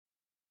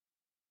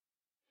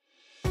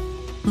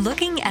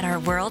Looking at our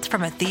world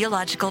from a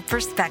theological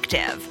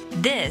perspective.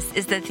 This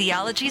is the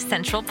Theology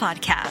Central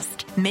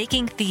Podcast,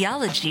 making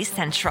theology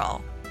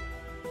central.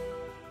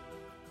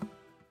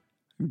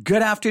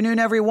 Good afternoon,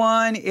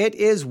 everyone. It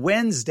is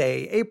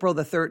Wednesday, April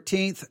the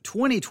 13th,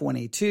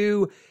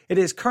 2022. It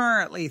is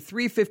currently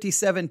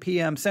 3:57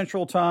 p.m.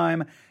 Central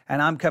Time,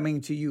 and I'm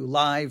coming to you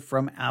live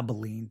from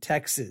Abilene,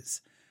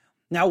 Texas.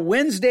 Now,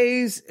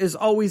 Wednesdays is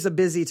always a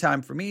busy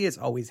time for me. It's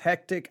always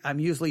hectic. I'm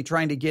usually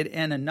trying to get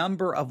in a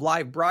number of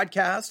live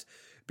broadcasts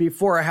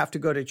before I have to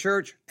go to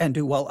church and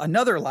do,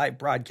 another live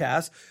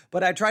broadcast.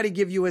 But I try to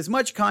give you as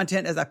much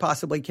content as I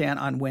possibly can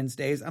on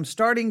Wednesdays. I'm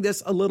starting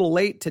this a little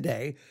late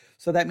today,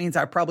 so that means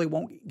I probably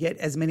won't get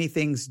as many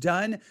things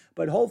done.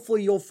 But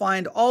hopefully you'll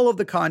find all of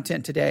the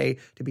content today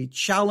to be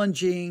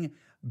challenging,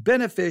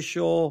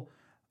 beneficial,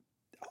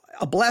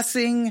 a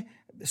blessing,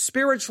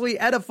 spiritually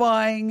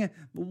edifying,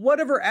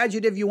 whatever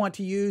adjective you want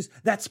to use,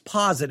 that's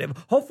positive.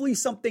 Hopefully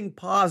something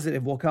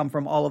positive will come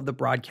from all of the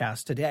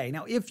broadcasts today.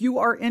 Now, if you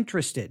are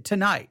interested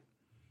tonight,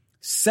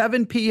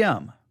 7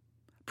 p.m.,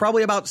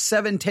 probably about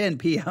 7:10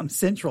 p.m.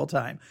 Central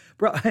Time.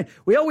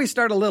 We always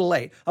start a little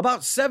late. About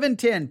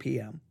 7:10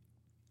 p.m.,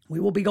 we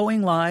will be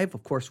going live.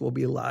 Of course, we'll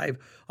be live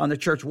on the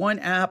Church One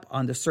app,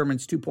 on the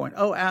Sermons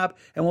 2.0 app,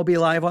 and we'll be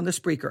live on the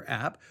Spreaker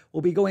app.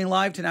 We'll be going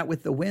live tonight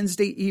with the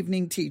Wednesday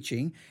evening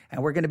teaching,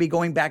 and we're going to be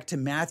going back to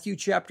Matthew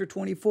chapter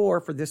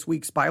 24 for this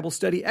week's Bible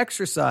study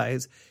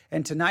exercise.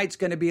 And tonight's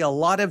going to be a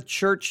lot of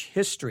church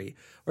history.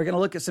 We're going to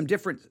look at some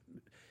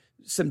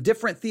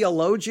different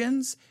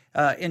theologians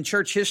in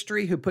church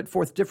history who put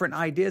forth different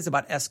ideas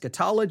about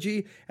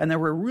eschatology, and then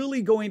we're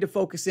really going to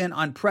focus in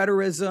on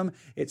preterism,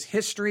 its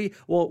history.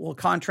 We'll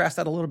contrast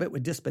that a little bit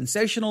with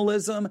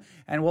dispensationalism,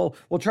 and we're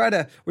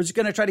just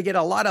going to try to get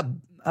a lot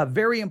of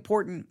very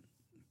important.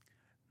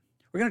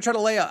 We're going to try to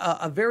lay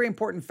a very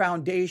important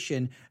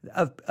foundation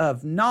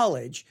of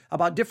knowledge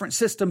about different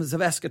systems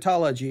of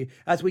eschatology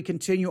as we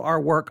continue our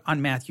work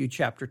on Matthew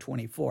chapter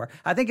 24.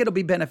 I think it'll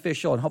be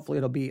beneficial and hopefully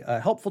it'll be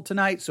helpful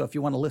tonight. So if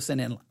you want to listen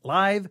in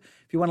live,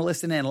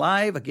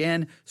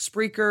 again,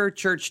 Spreaker,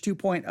 Church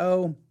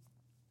 2.0,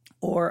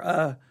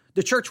 or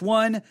the Church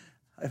One,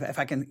 if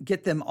I can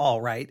get them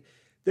all right.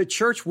 The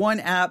Church One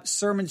app,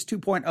 Sermons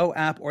 2.0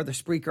 app, or the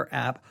Spreaker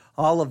app,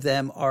 all of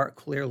them are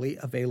clearly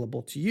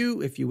available to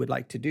you if you would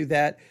like to do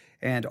that.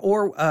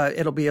 Or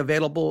it'll be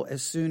available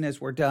as soon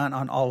as we're done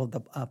on all of the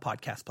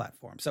podcast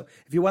platforms. So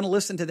if you want to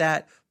listen to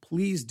that,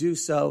 please do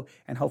so,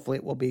 and hopefully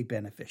it will be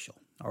beneficial.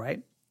 All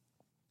right?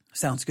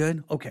 Sounds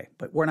good? Okay,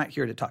 but we're not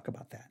here to talk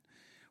about that.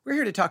 We're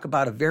here to talk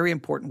about a very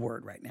important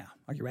word right now.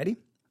 Are you ready?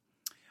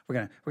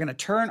 We're gonna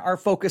turn our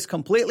focus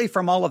completely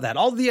from all of that.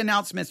 All of the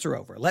announcements are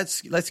over.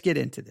 Let's get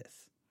into this.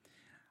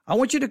 I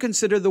want you to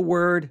consider the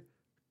word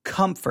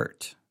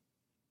comfort.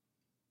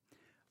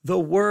 The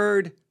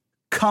word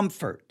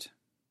comfort.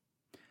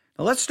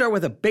 Now let's start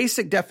with a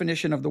basic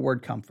definition of the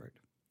word comfort.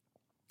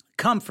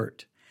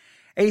 Comfort,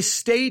 a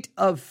state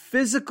of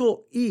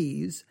physical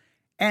ease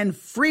and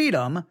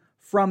freedom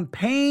from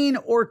pain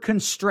or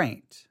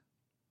constraint.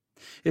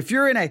 If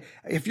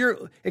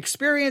you're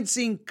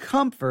experiencing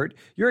comfort,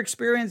 you're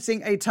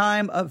experiencing a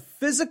time of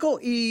physical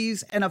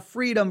ease and a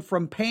freedom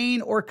from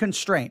pain or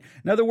constraint.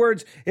 In other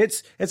words,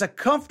 it's a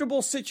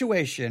comfortable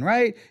situation,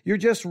 right? You're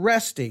just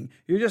resting.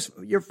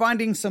 You're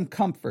finding some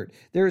comfort.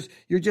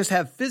 You just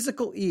have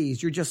physical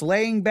ease. You're just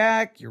laying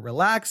back. You're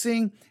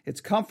relaxing.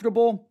 It's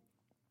comfortable.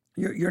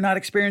 You're not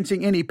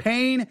experiencing any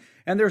pain,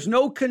 and there's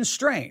no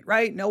constraint,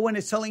 right? No one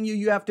is telling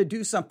you have to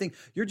do something.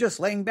 You're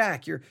just laying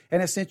back. In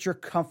a sense, you're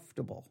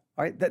comfortable.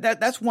 All right,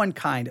 that's one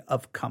kind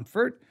of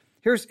comfort.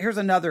 Here's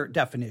another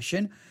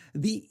definition: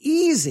 the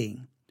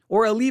easing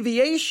or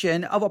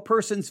alleviation of a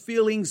person's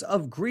feelings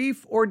of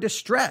grief or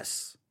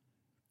distress.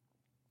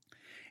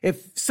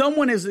 If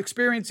someone is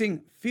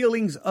experiencing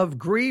feelings of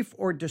grief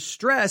or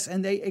distress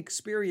and they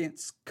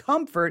experience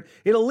comfort,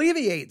 it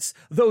alleviates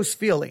those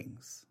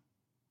feelings.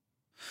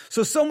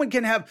 So someone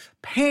can have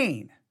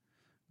pain,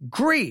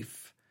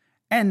 grief,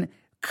 and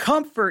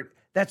comfort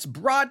that's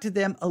brought to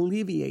them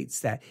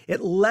alleviates that.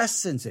 It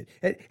lessens it.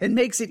 It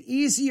makes it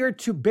easier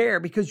to bear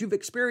because you've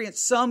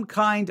experienced some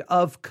kind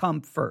of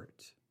comfort.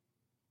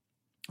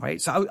 All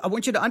right, so I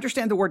want you to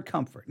understand the word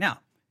comfort. Now,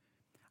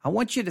 I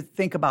want you to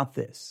think about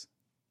this.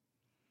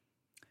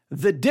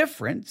 The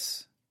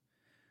difference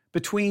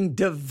between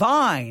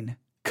divine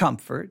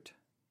comfort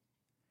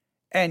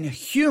and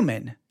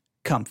human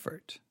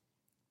comfort.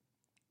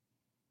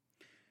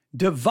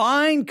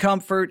 Divine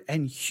comfort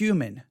and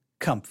human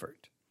comfort.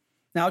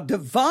 Now,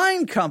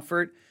 divine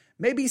comfort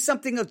may be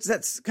something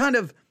that's kind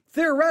of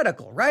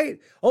theoretical, right?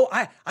 Oh,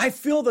 I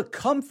feel the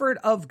comfort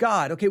of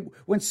God. Okay,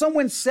 when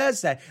someone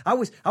says that, I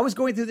was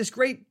going through this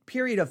great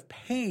period of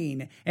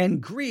pain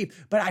and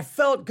grief, but I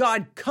felt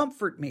God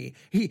comfort me.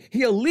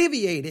 He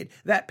alleviated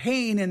that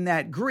pain and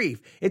that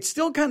grief. It's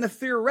still kind of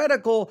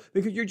theoretical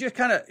because you're just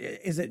kind of,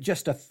 is it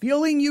just a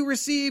feeling you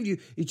received? You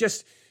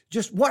just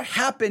what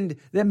happened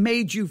that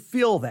made you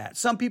feel that?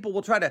 Some people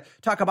will try to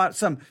talk about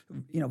some,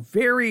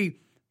 very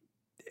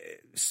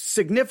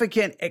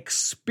significant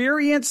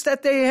experience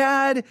that they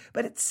had,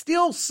 but it's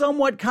still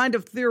somewhat kind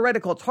of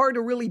theoretical. It's hard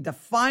to really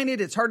define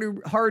it. It's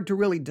hard to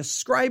really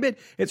describe it.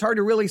 It's hard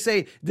to really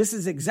say this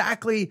is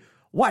exactly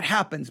what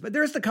happens. But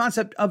there's the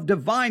concept of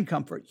divine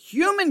comfort.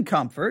 Human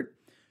comfort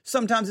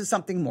sometimes is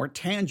something more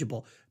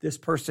tangible. This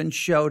person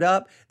showed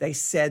up, they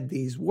said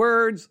these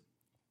words,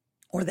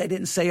 or they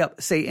didn't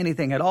say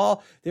anything at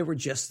all. They were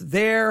just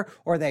there,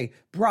 or they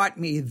brought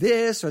me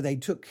this, or they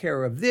took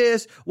care of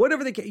this,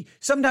 whatever the case.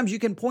 Sometimes you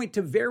can point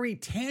to very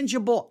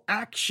tangible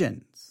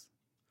actions.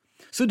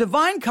 So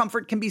divine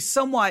comfort can be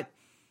somewhat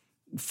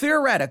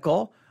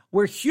theoretical,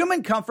 where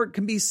human comfort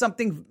can be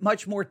something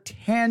much more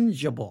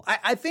tangible.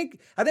 I think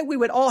we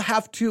would all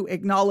have to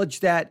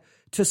acknowledge that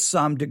to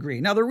some degree.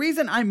 Now, the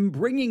reason I'm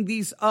bringing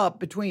these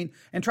up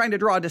and trying to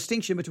draw a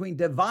distinction between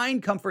divine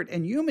comfort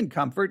and human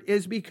comfort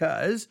is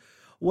because,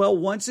 well,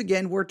 once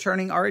again, we're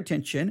turning our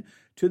attention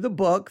to the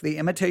book, The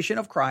Imitation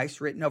of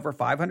Christ, written over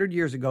 500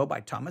 years ago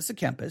by Thomas à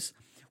Kempis.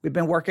 We've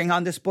been working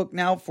on this book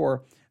now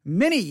for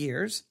many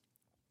years.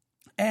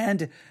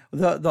 And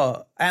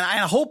I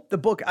hope the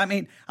book,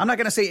 I'm not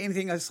going to say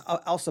anything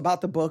else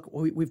about the book.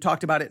 We've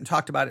talked about it and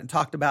talked about it and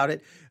talked about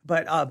it.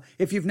 But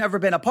if you've never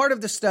been a part of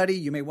the study,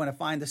 you may want to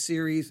find the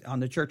series on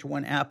the Church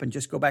One app and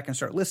just go back and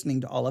start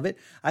listening to all of it.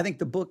 I think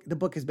the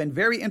book has been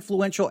very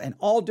influential in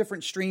all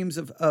different streams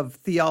of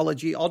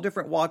theology, all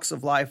different walks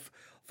of life,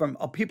 from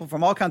people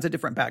from all kinds of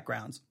different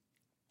backgrounds.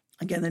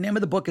 Again, the name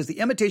of the book is The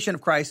Imitation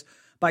of Christ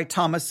by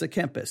Thomas à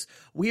Kempis.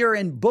 We are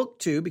in book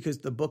 2, because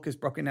the book is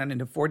broken down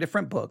into 4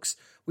 different books.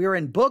 We are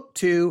in book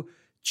 2,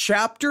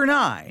 chapter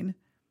 9,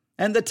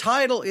 and the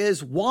title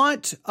is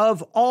Want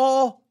of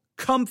All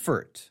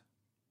Comfort.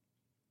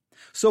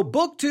 So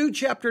book 2,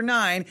 chapter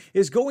 9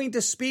 is going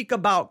to speak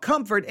about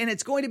comfort, and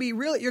it's going to be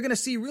you're going to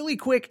see really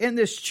quick in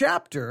this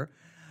chapter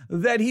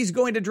that he's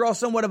going to draw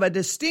somewhat of a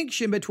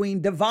distinction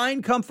between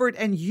divine comfort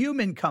and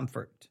human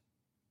comfort.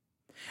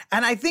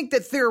 And I think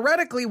that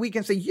theoretically we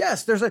can say,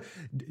 yes, there's a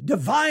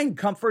divine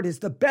comfort is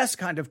the best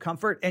kind of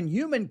comfort, and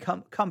human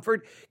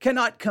comfort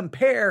cannot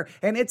compare,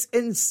 and it's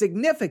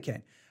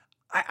insignificant.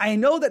 I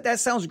know that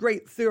sounds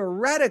great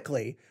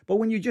theoretically, but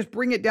when you just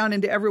bring it down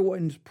into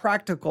everyone's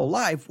practical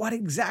life, what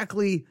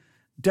exactly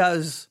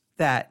does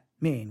that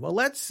mean? Well,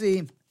 let's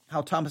see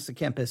how Thomas à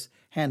Kempis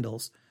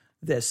handles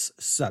this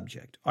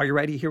subject. Are you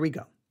ready? Here we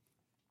go.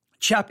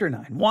 Chapter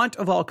 9, Want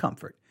of All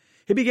Comfort.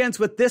 He begins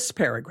with this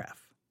paragraph.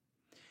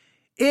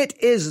 It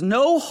is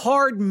no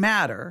hard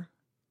matter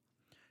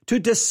to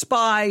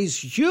despise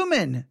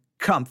human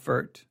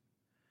comfort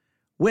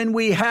when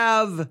we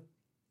have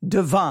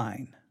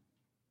divine.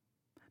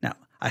 Now,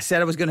 I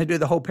said I was going to do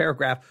the whole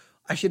paragraph.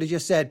 I should have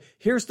just said,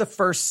 here's the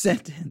first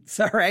sentence,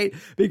 all right?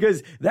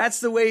 Because that's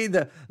the way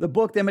the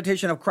book, The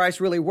Imitation of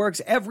Christ, really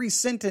works. Every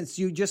sentence,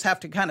 you just have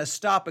to kind of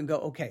stop and go,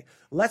 okay,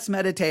 let's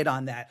meditate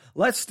on that.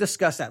 Let's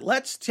discuss that.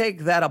 Let's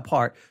take that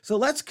apart. So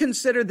let's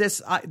consider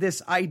this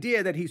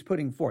idea that he's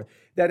putting forth,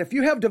 that if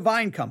you have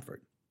divine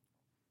comfort,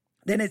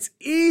 then it's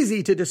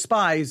easy to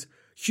despise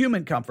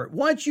human comfort.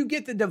 Once you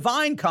get the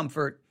divine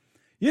comfort,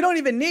 you don't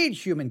even need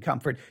human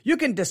comfort. You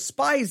can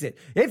despise it.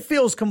 It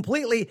feels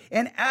completely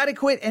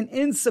inadequate and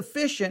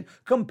insufficient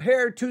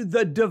compared to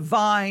the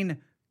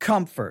divine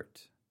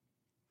comfort.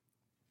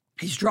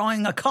 He's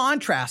drawing a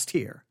contrast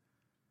here.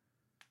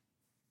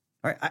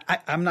 All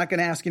right, I'm not going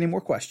to ask any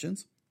more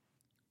questions,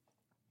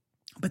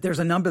 but there's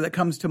a number that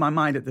comes to my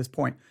mind at this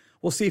point.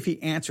 We'll see if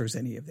he answers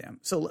any of them.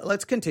 So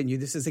let's continue.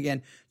 This is,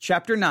 again,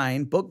 chapter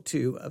 9, book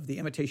 2 of The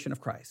Imitation of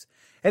Christ.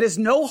 It is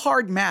no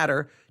hard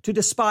matter to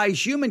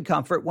despise human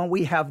comfort when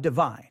we have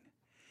divine.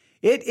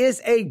 It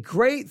is a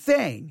great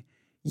thing,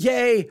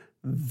 yea,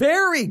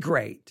 very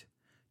great,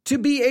 to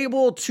be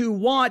able to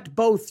want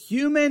both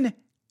human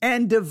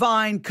and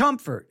divine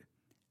comfort,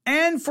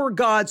 and for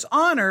God's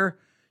honor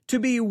to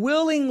be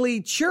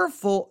willingly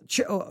cheerful,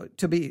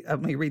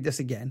 let me read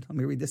this again.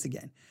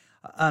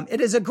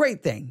 It is a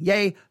great thing,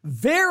 yea,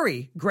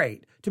 very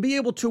great, to be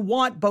able to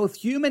want both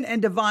human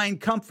and divine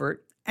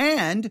comfort,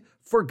 and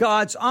for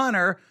God's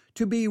honor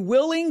to be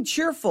willing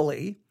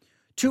cheerfully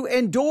to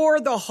endure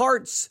the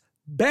heart's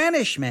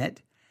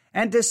banishment,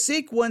 and to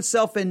seek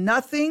oneself in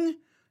nothing,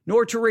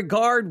 nor to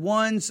regard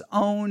one's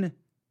own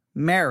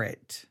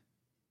merit.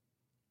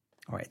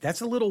 All right,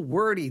 that's a little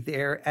wordy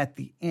there at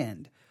the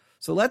end.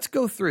 So let's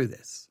go through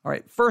this. All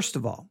right, first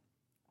of all,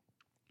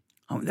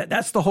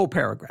 that's the whole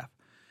paragraph.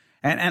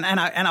 And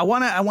I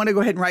want to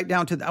go ahead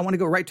and I want to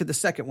go right to the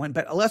second one,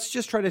 but let's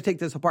just try to take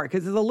this apart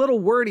because it's a little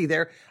wordy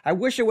there. I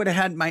wish I would have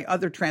had my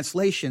other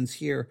translations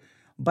here,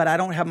 but I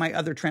don't have my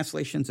other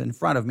translations in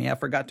front of me. I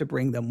forgot to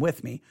bring them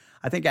with me.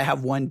 I think I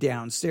have one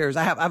downstairs.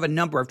 I have a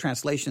number of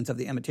translations of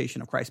The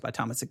Imitation of Christ by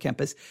Thomas à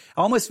Kempis.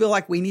 I almost feel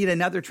like we need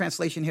another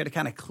translation here to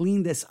kind of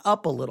clean this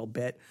up a little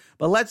bit,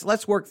 but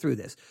let's work through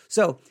this.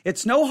 So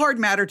it's no hard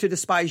matter to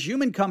despise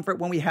human comfort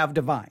when we have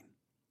divine.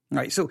 All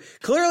right, so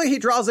clearly he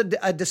draws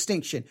a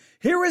distinction.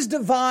 Here is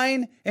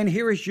divine and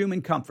here is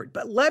human comfort.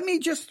 But let me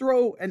just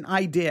throw an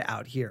idea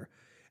out here.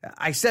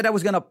 I said I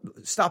was going to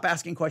stop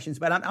asking questions,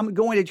 but I'm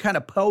going to kind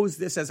of pose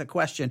this as a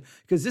question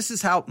because this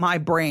is how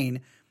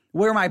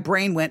where my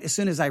brain went as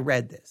soon as I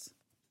read this.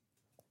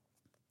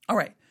 All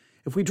right.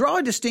 If we draw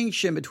a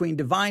distinction between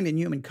divine and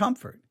human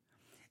comfort,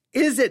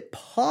 is it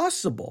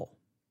possible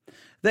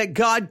that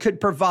God could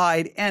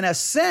provide, in a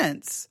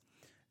sense,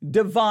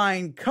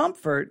 divine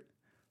comfort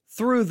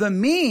through the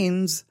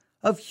means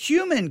of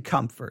human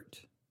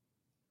comfort?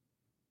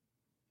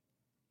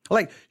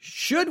 Like,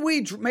 should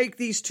we make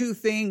these two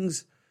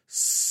things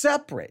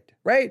separate,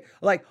 right?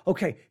 Like,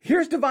 okay,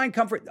 here's divine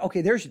comfort.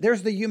 Okay, there's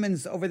the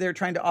humans over there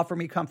trying to offer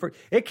me comfort.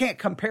 It can't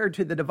compare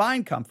to the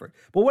divine comfort.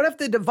 But what if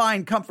the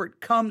divine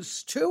comfort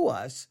comes to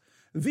us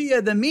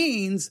via the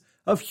means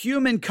of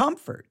human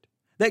comfort?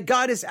 That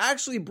God is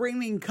actually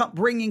bringing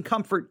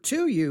comfort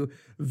to you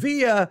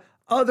via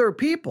other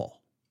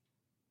people.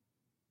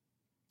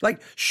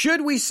 Like,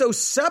 should we so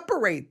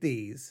separate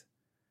these?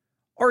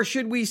 Or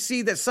should we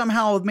see that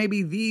somehow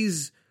maybe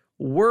these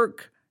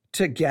work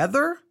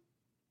together?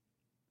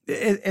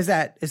 Is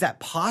that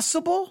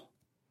possible?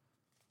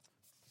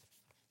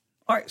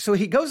 All right, so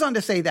he goes on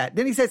to say that.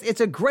 Then he says,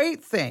 it's a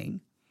great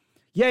thing,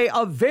 yea,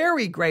 a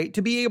very great,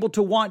 to be able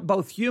to want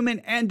both human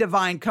and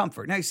divine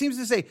comfort. Now, he seems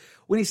to say,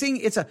 when he's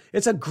saying it's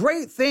a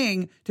great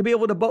thing to be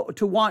able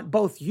to want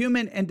both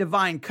human and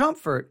divine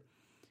comfort,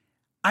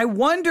 I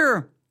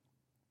wonder,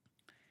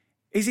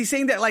 is he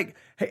saying that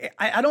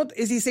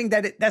is he saying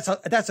that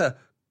that's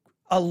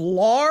a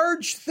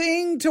large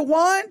thing to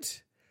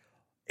want?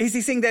 Is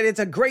he saying that it's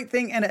a great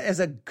thing and as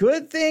a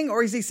good thing?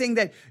 Or is he saying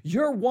that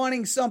you're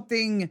wanting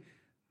something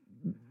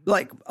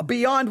like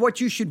beyond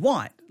what you should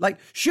want? Like,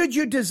 should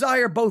you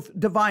desire both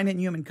divine and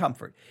human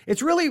comfort?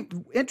 It's really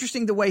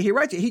interesting the way he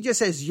writes it. He just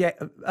says,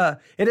 it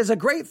is a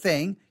great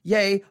thing,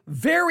 yea,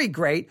 very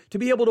great, to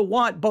be able to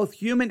want both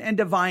human and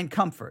divine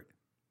comfort.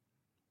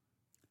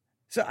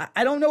 So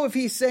I don't know if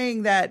he's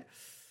saying that,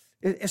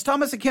 is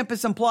Thomas à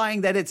Kempis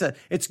implying that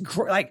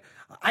like,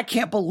 I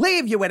can't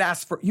believe you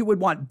would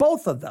want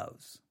both of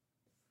those?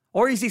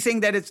 Or is he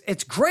saying that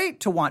it's great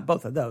to want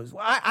both of those?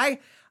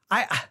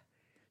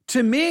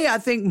 To me, I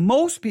think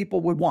most people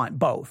would want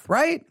both,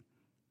 right?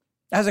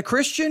 As a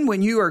Christian,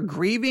 when you are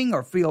grieving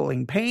or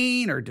feeling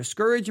pain or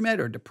discouragement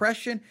or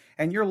depression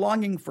and you're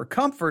longing for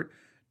comfort,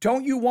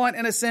 don't you want,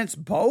 in a sense,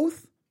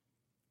 both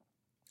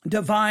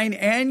divine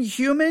and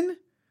human?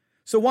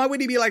 So why would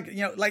he be like,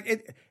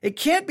 it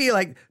can't be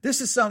like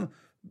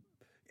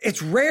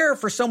it's rare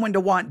for someone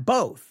to want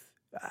both.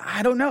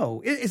 I don't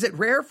know. Is it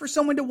rare for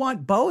someone to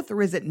want both,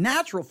 or is it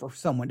natural for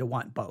someone to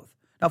want both?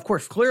 Now, of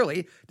course,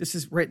 clearly, this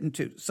is written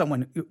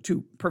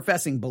to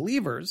professing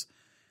believers.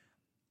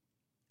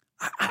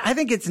 I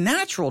think it's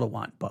natural to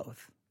want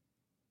both.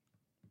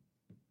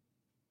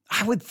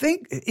 I would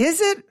think,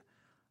 is it?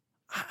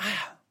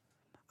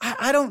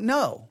 I don't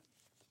know.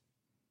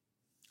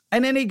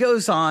 And then he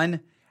goes on,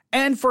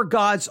 and for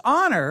God's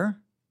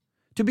honor,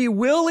 to be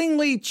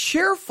willingly,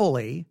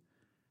 cheerfully,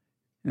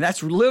 and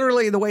that's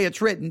literally the way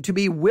it's written, to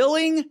be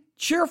willing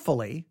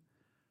cheerfully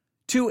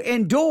to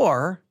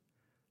endure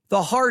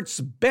the heart's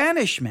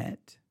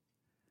banishment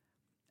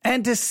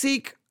and to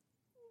seek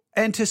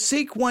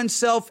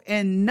oneself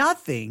in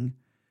nothing,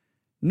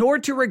 nor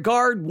to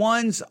regard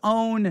one's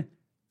own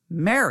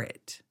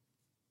merit.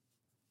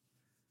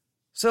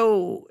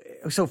 So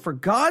for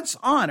God's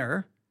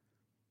honor,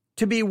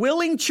 to be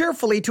willing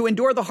cheerfully to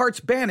endure the heart's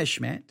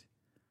banishment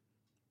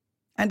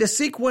and to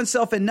seek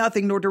oneself in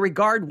nothing, nor to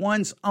regard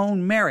one's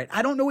own merit.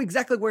 I don't know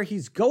exactly where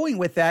he's going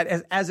with that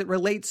as it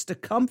relates to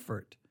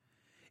comfort.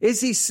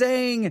 Is he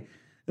saying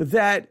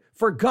that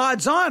for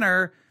God's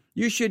honor,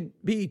 you should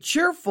be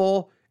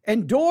cheerful,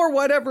 endure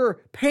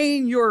whatever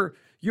pain you're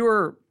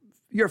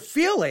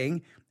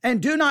feeling,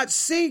 and do not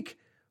seek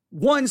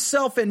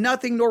oneself in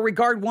nothing, nor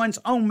regard one's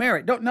own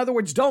merit? In other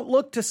words, don't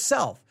look to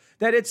self.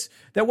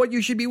 That what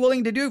you should be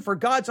willing to do for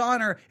God's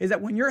honor is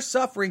that when you're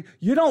suffering,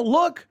 you don't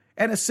look,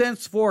 in a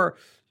sense, for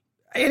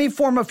any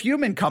form of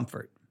human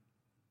comfort.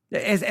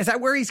 Is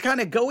that where he's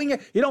kind of going?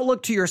 You don't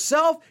look to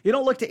yourself. You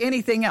don't look to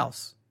anything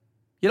else.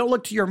 You don't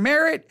look to your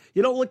merit.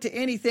 You don't look to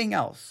anything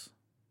else.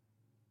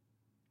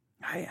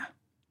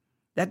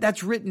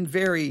 That's written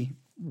very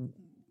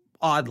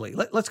oddly.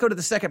 Let's go to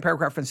the second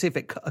paragraph and see if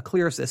it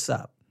clears this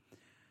up.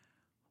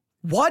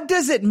 What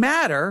does it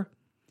matter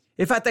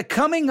if at the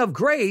coming of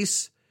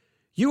grace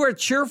you are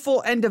cheerful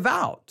and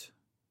devout?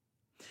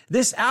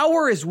 This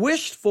hour is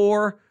wished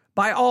for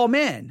by all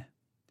men.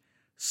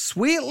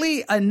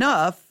 Sweetly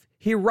enough,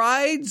 he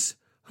rides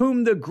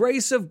whom the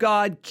grace of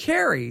God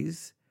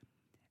carries,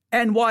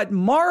 and what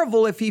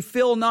marvel if he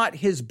feel not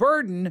his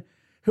burden,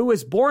 who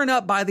is borne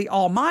up by the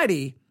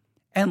Almighty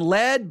and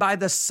led by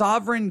the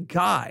sovereign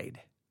guide.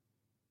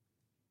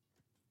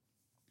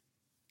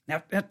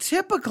 Now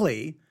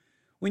typically,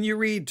 when you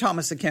read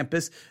Thomas à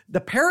Kempis, the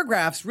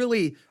paragraphs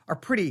really are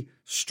pretty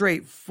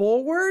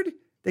straightforward.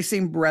 They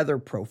seem rather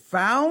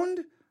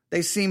profound.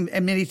 They seem,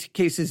 in many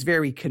cases,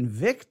 very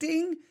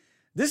convicting.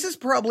 This is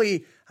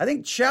probably, I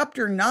think,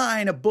 chapter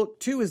 9 of book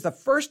 2 is the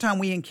first time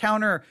we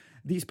encounter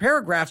these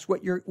paragraphs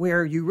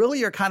where you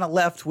really are kind of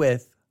left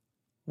with,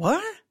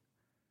 What?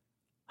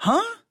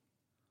 Huh?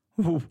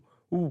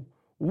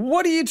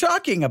 What are you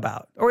talking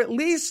about? Or at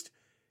least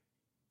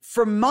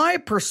from my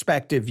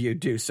perspective, you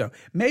do so.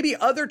 Maybe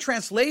other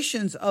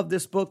translations of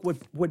this book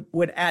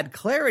would add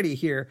clarity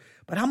here,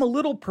 but I'm a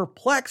little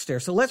perplexed here.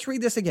 So let's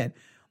read this again.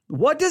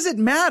 What does it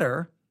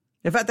matter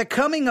if at the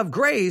coming of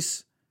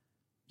grace,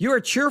 you are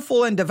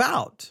cheerful and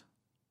devout?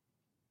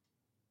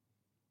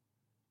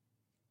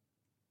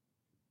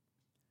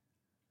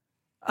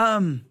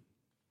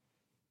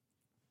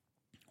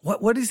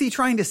 What is he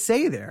trying to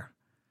say there?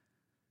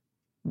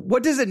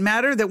 What does it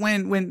matter that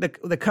when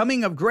the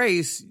coming of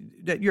grace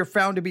that you're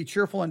found to be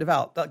cheerful and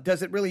devout?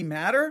 Does it really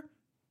matter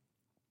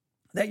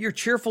that you're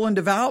cheerful and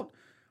devout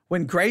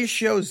when grace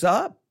shows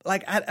up?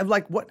 Like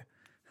what?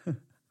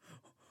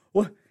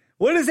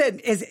 What is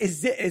it?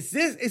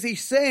 Is he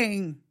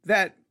saying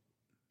that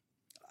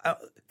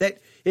that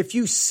if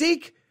you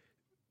seek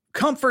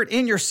comfort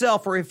in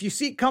yourself, or if you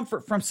seek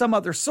comfort from some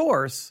other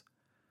source,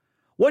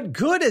 what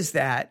good is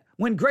that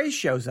when grace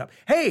shows up?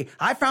 Hey,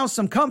 I found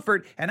some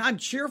comfort and I'm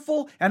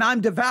cheerful and I'm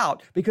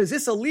devout because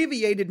this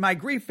alleviated my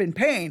grief and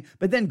pain,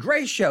 but then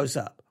grace shows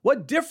up.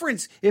 What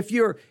difference if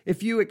you're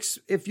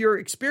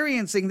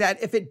experiencing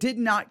that if it did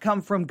not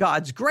come from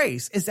God's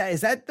grace? Is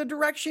that the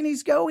direction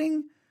he's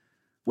going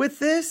with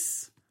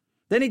this?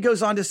 Then he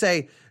goes on to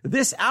say,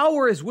 this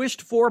hour is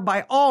wished for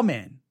by all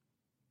men.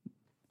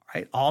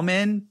 Right? All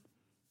men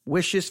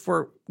wishes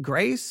for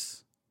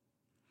grace.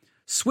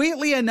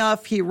 Sweetly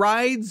enough, he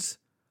rides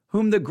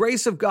whom the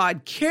grace of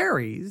God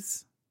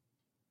carries.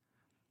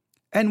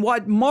 And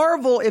what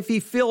marvel if he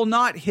feel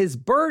not his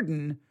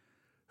burden,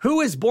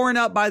 who is borne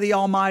up by the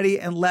Almighty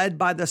and led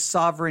by the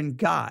sovereign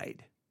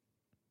guide.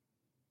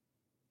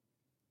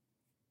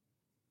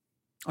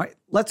 All right,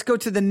 let's go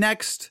to the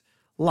next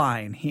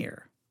line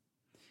here.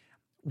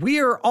 We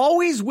are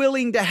always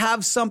willing to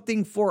have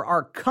something for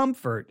our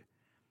comfort,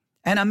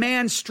 and a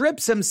man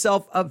strips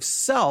himself of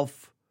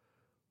self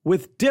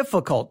with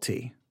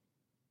difficulty.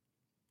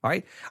 All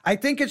right. I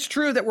think it's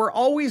true that we're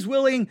always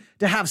willing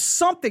to have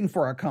something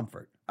for our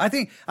comfort. I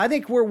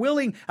think we're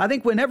willing. I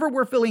think whenever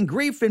we're feeling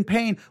grief and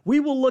pain, we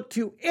will look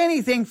to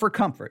anything for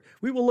comfort.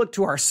 We will look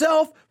to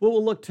ourselves. We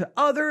will look to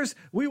others.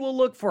 We will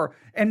look for,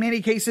 in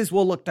many cases,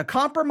 we'll look to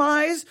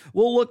compromise.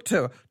 We'll look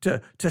to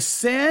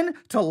sin,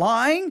 to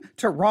lying,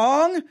 to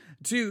wrong,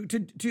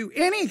 to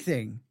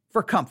anything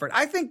for comfort.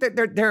 I think that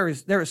there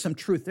is some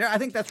truth there. I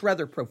think that's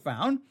rather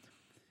profound.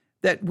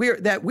 That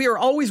we are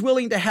always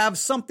willing to have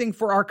something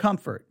for our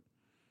comfort.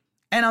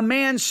 And a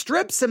man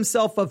strips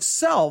himself of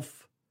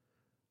self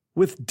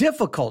with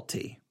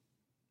difficulty.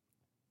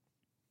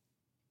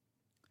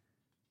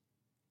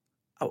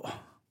 Oh,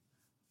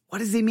 what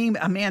does he mean?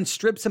 A man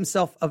strips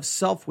himself of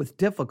self with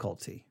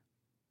difficulty.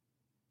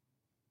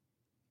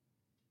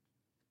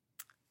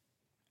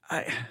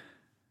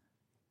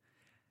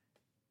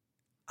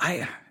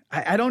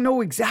 I don't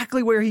know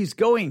exactly where he's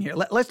going here.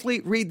 Let's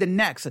read the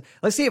next.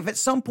 Let's see if at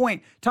some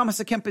point Thomas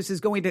à Kempis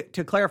is going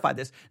to clarify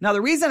this. Now,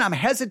 the reason I'm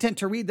hesitant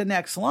to read the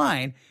next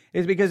line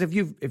is because if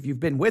you've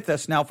been with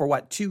us now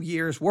for 2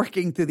 years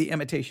working through the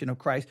Imitation of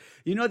Christ,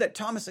 you know that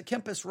Thomas à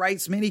Kempis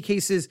writes many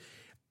cases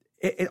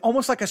it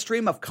almost like a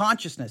stream of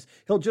consciousness.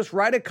 He'll just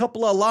write a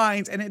couple of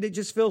lines and it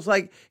just feels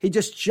like he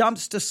just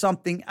jumps to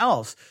something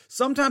else.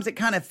 Sometimes it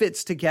kind of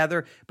fits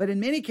together, but in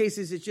many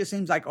cases, it just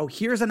seems like, oh,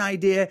 here's an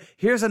idea,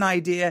 here's an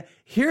idea,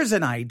 here's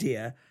an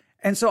idea.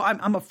 And so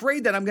I'm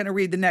afraid that I'm going to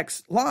read the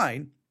next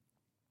line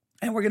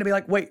and we're going to be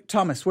like, wait,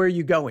 Thomas, where are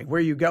you going? Where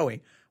are you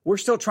going? We're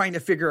still trying to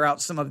figure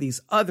out some of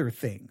these other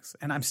things.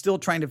 And I'm still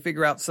trying to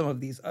figure out some of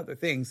these other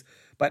things,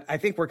 but I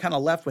think we're kind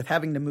of left with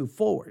having to move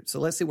forward. So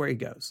let's see where he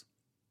goes.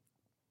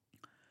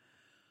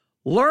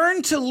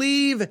 Learn to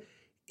leave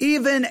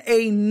even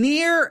a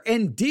near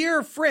and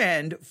dear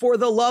friend for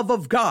the love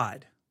of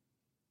God.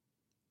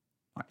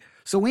 All right.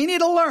 So we need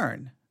to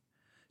learn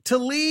to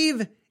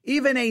leave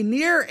even a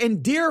near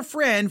and dear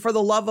friend for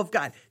the love of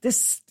God.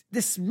 This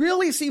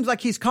really seems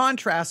like he's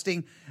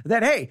contrasting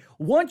that, hey,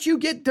 once you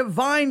get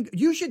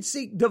you should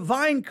seek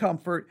divine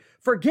comfort.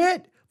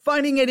 Forget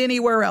finding it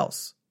anywhere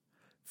else.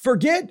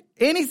 Forget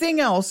anything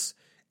else.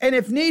 And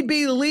if need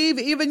be, leave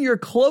even your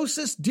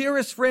closest,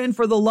 dearest friend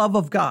for the love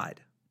of God.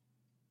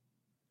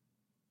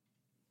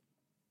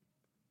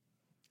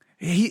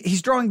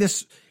 He's drawing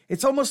this,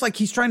 it's almost like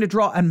he's trying to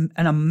draw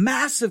a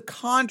massive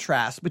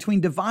contrast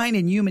between divine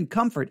and human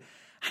comfort.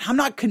 I'm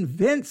not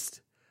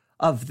convinced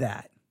of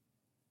that.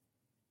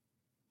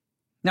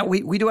 Now,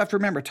 we do have to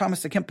remember,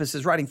 Thomas à Kempis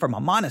is writing from a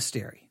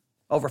monastery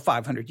over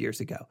 500 years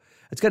ago.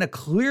 It's going to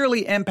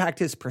clearly impact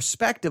his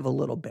perspective a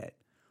little bit.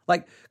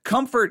 Like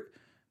comfort,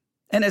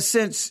 in a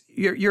sense,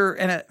 you're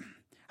in a,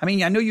 I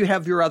mean, I know you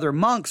have your other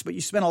monks, but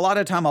you spend a lot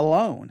of time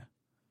alone.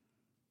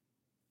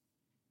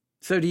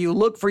 So do you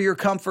look for your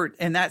comfort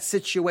in that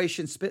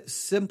situation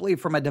simply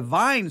from a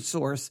divine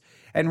source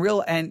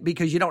and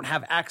because you don't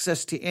have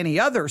access to any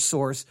other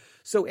source?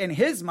 So in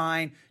his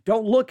mind,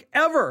 don't look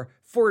ever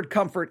for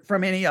comfort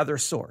from any other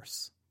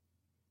source.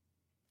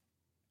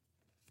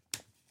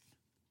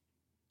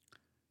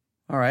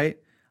 All right.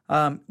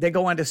 they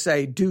go on to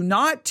say, do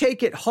not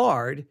take it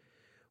hard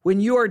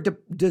when you are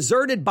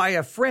deserted by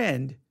a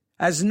friend,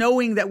 as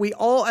knowing that we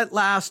all at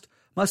last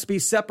must be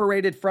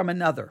separated from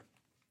another.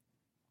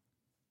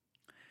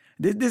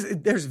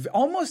 There's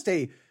almost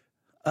a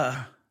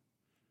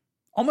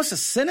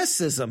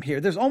cynicism here.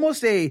 There's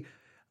almost a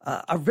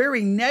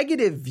very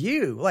negative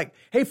view. Like,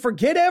 hey,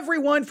 forget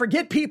everyone,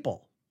 forget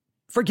people.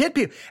 Forget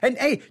people. And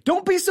hey,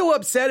 don't be so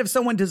upset if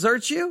someone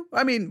deserts you.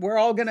 I mean,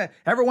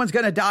 everyone's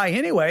going to die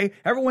anyway.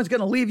 Everyone's going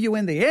to leave you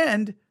in the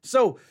end.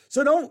 So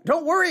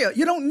don't worry.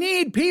 You don't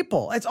need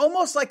people. It's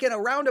almost like in a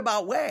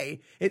roundabout way.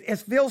 It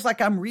feels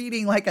like I'm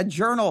reading like a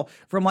journal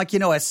from a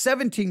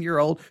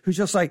 17-year-old who's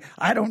just like,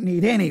 I don't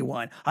need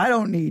anyone. I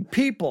don't need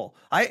people.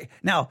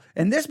 Now,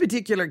 in this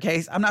particular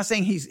case, I'm not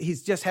saying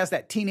he's just has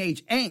that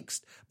teenage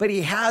angst, but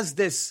he has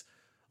this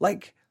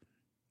like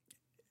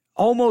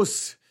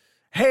almost,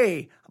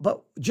 hey,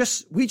 but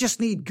we just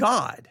need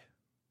God.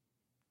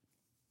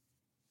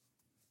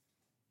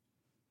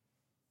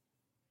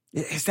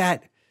 Is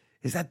that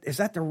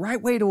the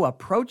right way to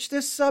approach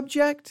this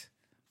subject?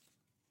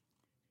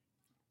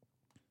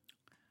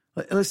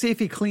 Let's see if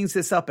he cleans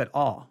this up at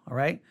all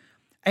right?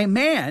 A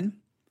man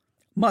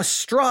must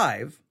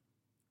strive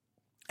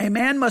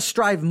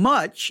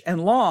much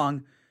and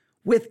long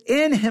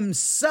within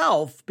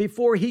himself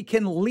before he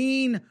can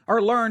lean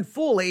or learn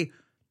fully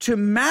to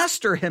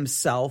master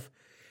himself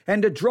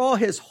and to draw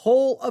his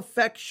whole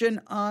affection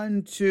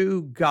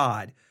unto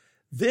God.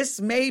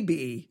 This may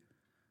be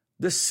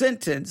the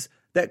sentence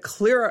that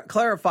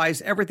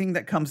clarifies everything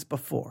that comes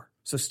before.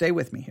 So stay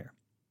with me here.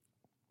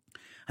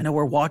 I know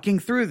we're walking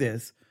through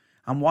this.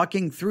 I'm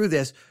walking through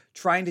this,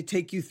 trying to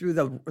take you through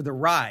the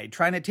ride,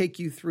 trying to take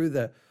you through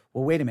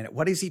well, wait a minute.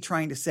 What is he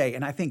trying to say?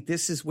 And I think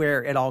this is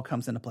where it all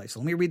comes into play. So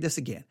let me read this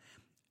again.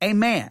 A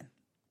man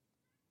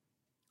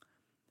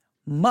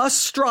must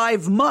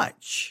strive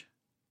much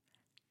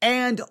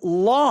and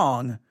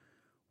long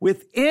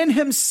within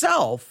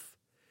himself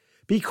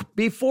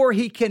before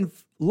he can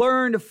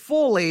learn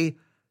fully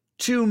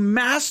to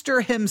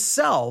master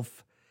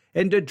himself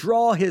and to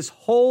draw his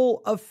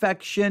whole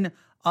affection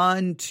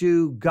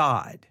unto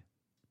God.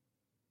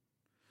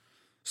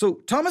 So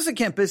Thomas à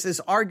Kempis is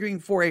arguing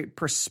for a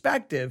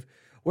perspective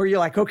where you're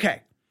like,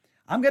 okay,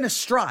 I'm going to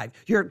strive.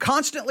 You're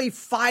constantly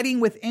fighting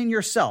within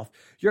yourself.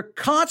 You're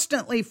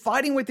constantly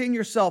fighting within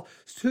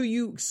yourself so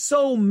you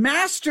so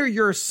master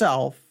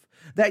yourself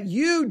that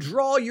you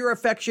draw your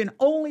affection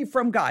only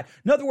from God.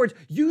 In other words,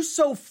 you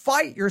so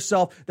fight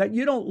yourself that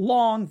you don't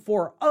long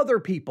for other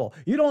people.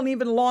 You don't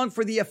even long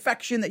for the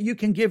affection that you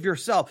can give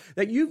yourself,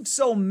 that you've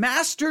so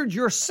mastered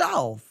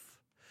yourself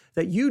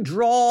that you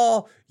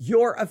draw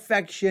your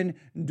affection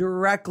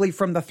directly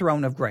from the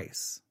throne of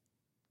grace.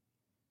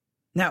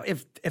 Now,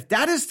 if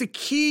that is the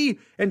key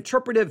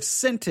interpretive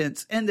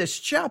sentence in this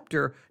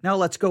chapter, now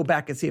let's go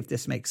back and see if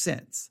this makes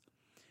sense.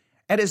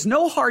 It is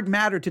no hard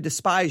matter to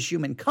despise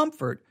human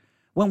comfort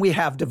when we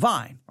have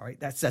divine. All right,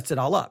 that sets it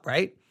all up,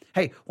 right?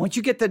 Hey, once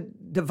you get the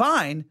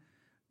divine,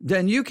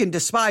 then you can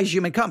despise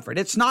human comfort.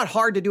 It's not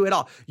hard to do it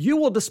all. You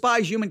will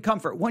despise human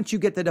comfort once you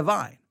get the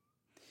divine.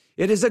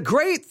 It is a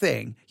great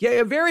thing,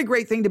 a very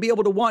great thing to be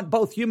able to want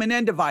both human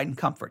and divine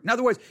comfort. In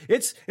other words,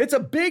 it's a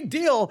big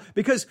deal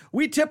because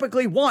we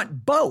typically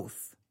want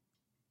both.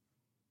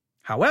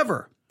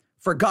 However,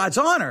 for God's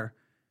honor,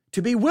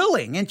 to be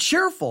willing and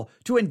cheerful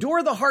to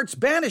endure the heart's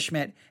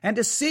banishment and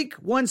to seek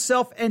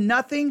oneself in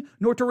nothing,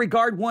 nor to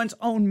regard one's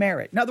own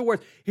merit. In other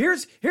words,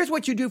 here's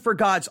what you do for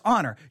God's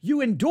honor. You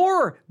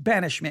endure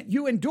banishment,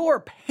 you endure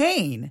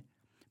pain,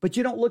 but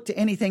you don't look to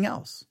anything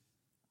else.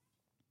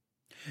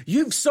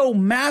 You've so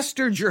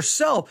mastered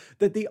yourself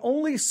that the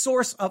only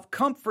source of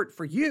comfort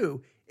for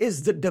you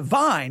is the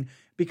divine,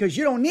 because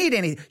you don't need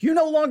any. You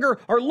no longer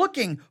are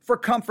looking for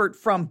comfort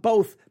from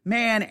both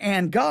man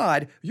and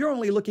God. You're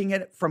only looking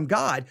at it from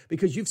God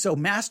because you've so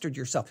mastered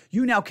yourself.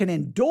 You now can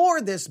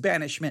endure this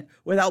banishment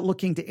without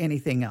looking to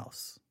anything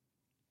else.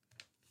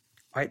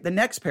 All right, the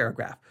next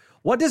paragraph.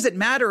 What does it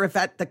matter if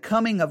at the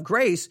coming of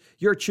grace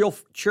you're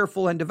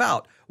cheerful and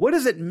devout? What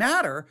does it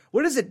matter?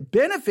 What does it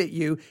benefit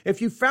you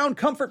if you found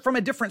comfort from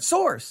a different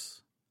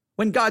source?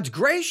 When God's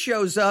grace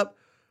shows up,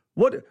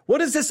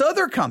 what is this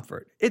other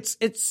comfort?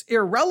 It's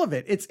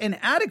irrelevant. It's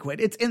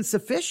inadequate. It's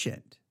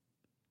insufficient.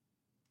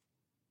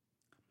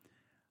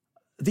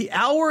 The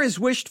hour is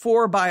wished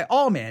for by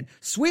all men.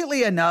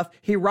 Sweetly enough,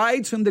 he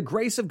rides whom the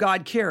grace of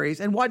God carries.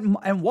 And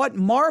what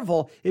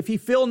marvel if he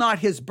feel not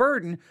his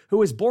burden,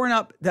 who is borne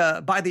up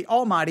by the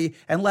Almighty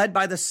and led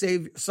by the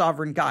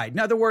sovereign guide. In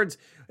other words,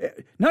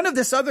 none of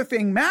this other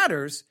thing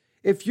matters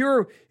if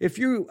you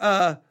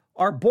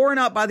are borne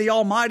up by the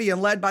Almighty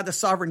and led by the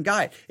sovereign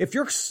guide. If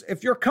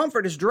your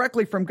comfort is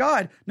directly from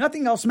God,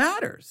 nothing else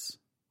matters.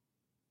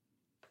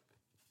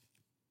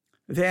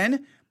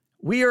 Then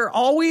we are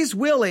always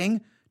willing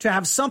to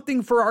have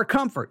something for our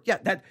comfort. Yeah,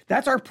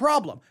 that's our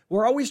problem.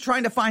 We're always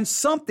trying to find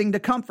something to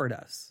comfort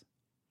us.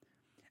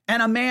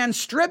 And a man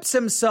strips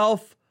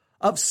himself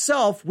of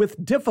self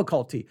with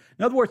difficulty.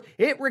 In other words,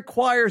 it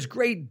requires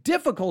great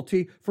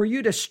difficulty for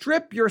you to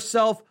strip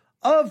yourself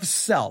of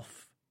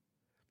self.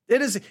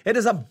 It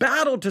is a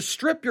battle to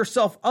strip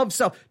yourself of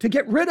self, to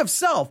get rid of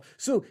self.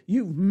 So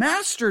you've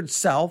mastered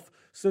self.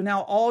 So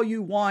now all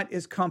you want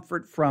is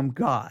comfort from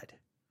God.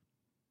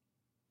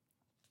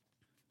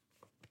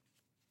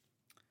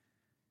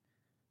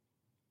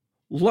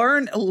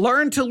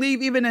 Learn to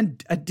leave even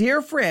a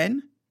dear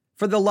friend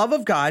for the love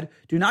of God.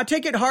 Do not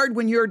take it hard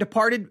when you're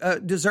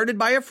deserted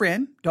by a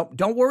friend.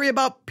 Don't worry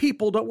about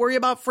people. Don't worry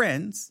about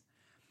friends.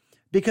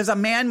 Because a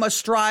man must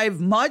strive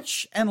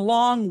much and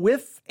long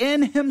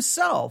within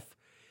himself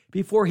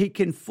before he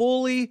can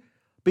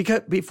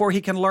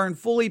learn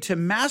fully to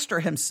master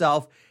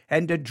himself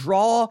and to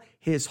draw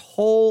his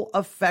whole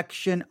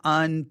affection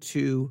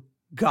unto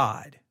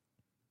God.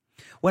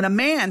 When a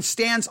man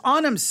stands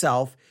on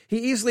himself,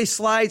 he easily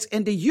slides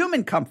into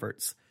human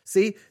comforts.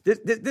 See,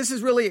 this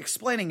is really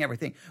explaining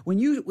everything. When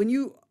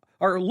you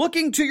are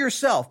looking to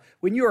yourself,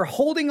 when you are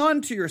holding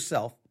on to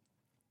yourself,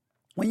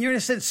 when you're in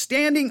a sense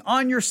standing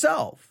on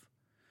yourself,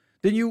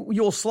 then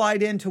you'll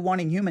slide into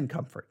wanting human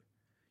comfort.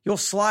 You'll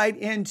slide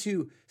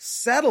into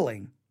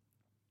settling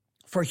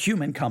for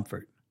human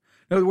comfort.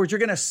 In other words, you're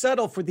going to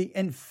settle for the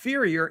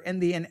inferior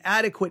and the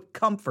inadequate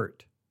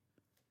comfort.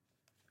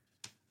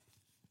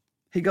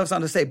 He goes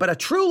on to say, but a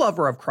true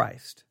lover of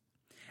Christ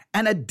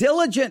and a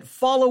diligent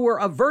follower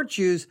of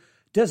virtues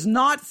does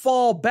not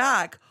fall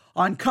back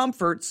on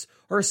comforts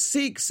or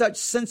seek such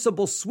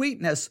sensible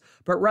sweetness,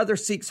 but rather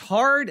seeks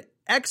hard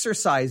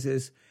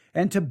exercises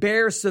and to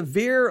bear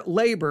severe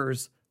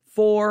labors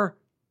for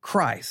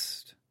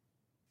Christ.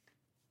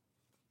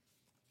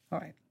 All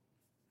right,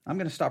 I'm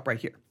going to stop right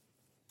here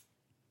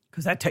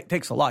because that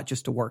takes a lot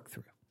just to work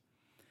through.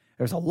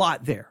 There's a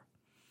lot there.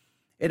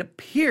 It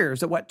appears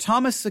that what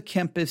Thomas à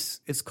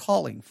Kempis is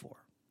calling for,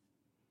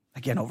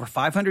 again, over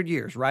 500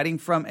 years, writing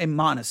from a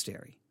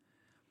monastery,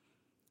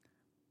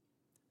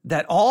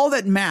 that all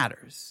that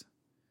matters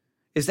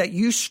is that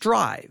you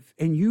strive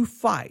and you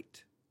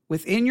fight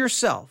within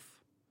yourself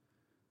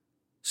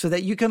so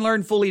that you can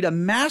learn fully to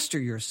master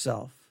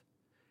yourself,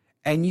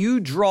 and you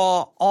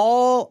draw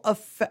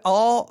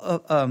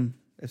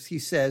as he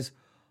says,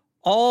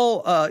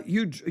 and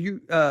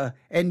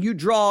you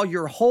draw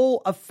your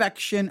whole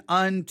affection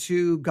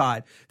unto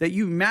God. That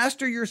you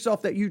master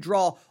yourself, that you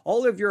draw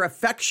all of your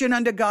affection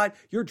unto God.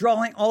 You're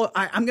drawing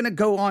I'm going to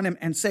go on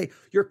and say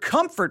your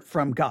comfort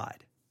from God.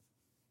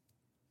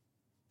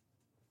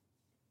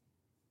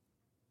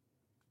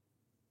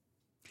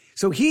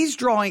 So he's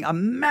drawing a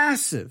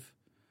massive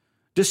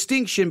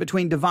distinction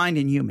between divine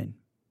and human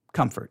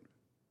comfort.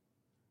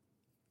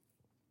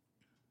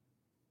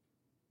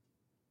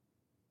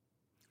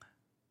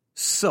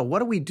 So what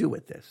do we do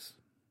with this?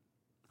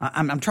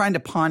 I'm trying to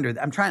ponder.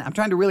 I'm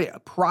trying to really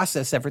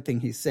process everything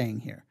he's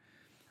saying here.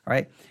 All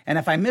right. And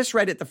if I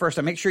misread it the first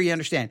time, make sure you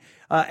understand.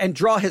 And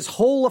draw his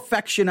whole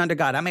affection unto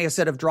God. I may have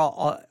said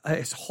draw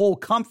his whole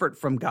comfort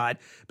from God,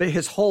 but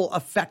his whole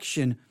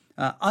affection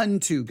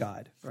unto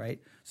God. Right.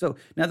 So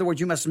in other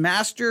words, you must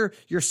master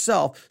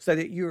yourself so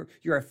that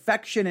your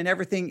affection and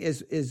everything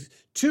is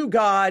to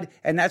God,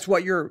 and that's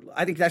what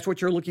I think that's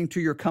what you're looking to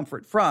your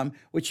comfort from,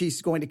 which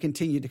he's going to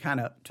continue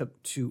to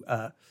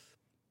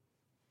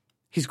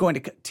he's going to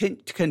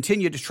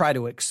continue to try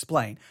to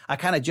explain. I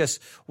kind of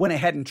just went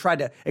ahead and tried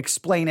to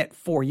explain it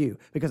for you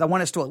because I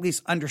want us to at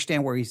least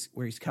understand where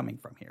he's coming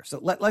from here. So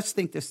let's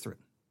think this through.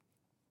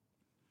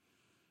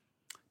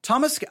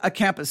 Thomas à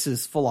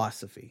Kempis's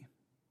philosophy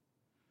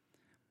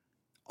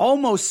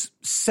almost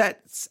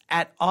sets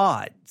at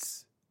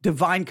odds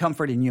divine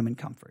comfort and human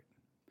comfort.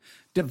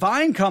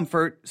 Divine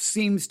comfort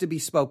seems to be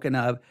spoken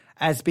of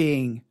as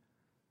being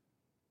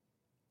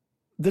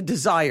the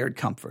desired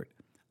comfort,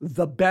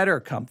 the better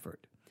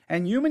comfort.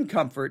 And human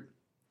comfort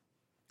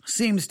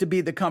seems to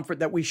be the comfort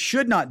that we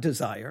should not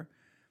desire.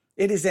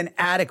 It is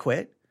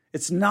inadequate.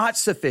 It's not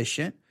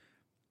sufficient.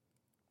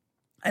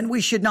 And we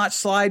should not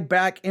slide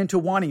back into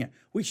wanting it.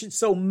 We should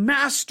so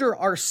master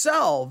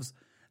ourselves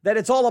that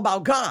it's all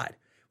about God.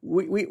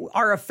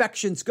 Our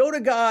affections go to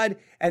God,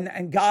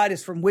 and God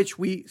is from which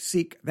we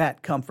seek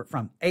that comfort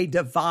from, a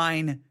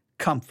divine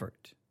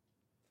comfort.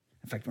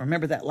 In fact,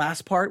 remember that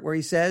last part where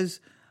he says,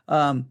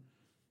 but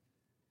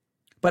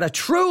a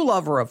true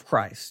lover of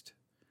Christ,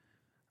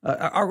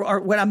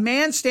 when a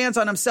man stands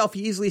on himself,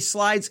 he easily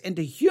slides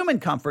into human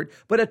comfort,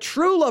 but a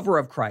true lover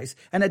of Christ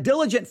and a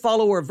diligent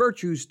follower of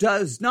virtues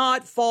does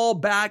not fall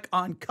back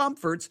on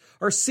comforts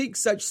or seek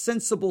such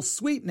sensible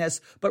sweetness,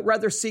 but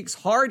rather seeks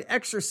hard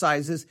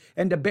exercises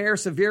and to bear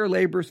severe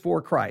labors for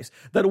Christ.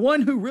 That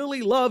one who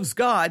really loves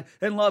God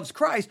and loves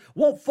Christ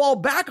won't fall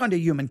back onto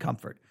human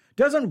comfort,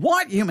 doesn't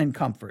want human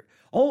comfort.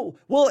 Oh,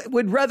 well, it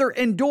would rather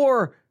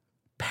endure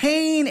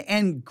pain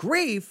and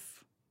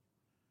grief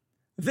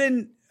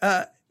than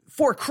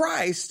for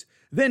Christ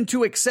than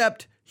to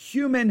accept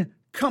human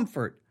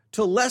comfort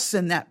to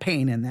lessen that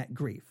pain and that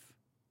grief.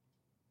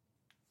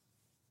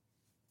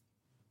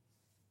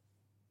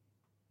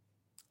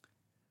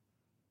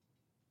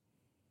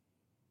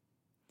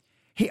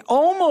 He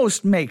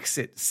almost makes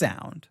it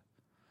sound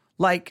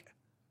like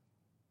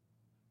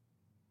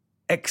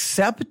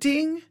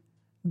accepting,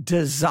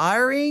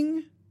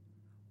 desiring,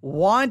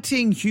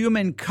 wanting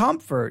human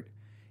comfort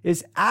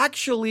is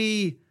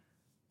actually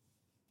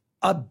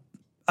well,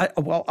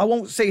 I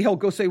won't say he'll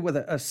go say with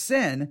a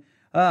sin.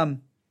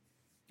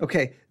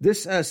 Okay,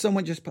 this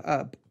someone just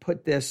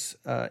put this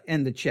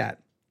in the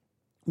chat.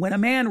 When a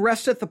man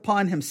resteth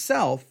upon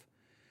himself,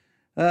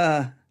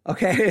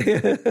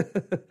 okay.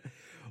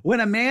 When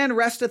a man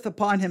resteth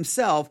upon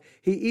himself,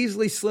 he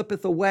easily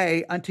slippeth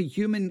away unto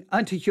human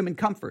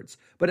comforts.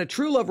 But a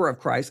true lover of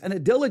Christ and a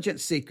diligent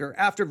seeker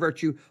after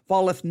virtue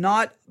falleth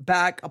not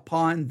back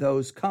upon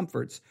those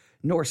comforts,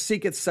 nor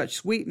seeketh such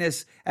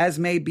sweetness as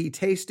may be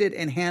tasted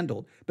and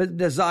handled, but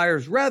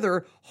desires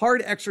rather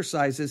hard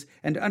exercises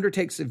and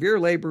undertakes severe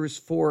labors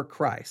for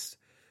Christ.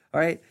 All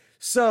right.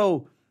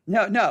 So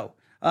no.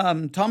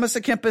 Thomas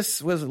à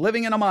Kempis was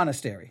living in a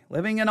monastery.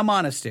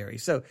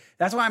 So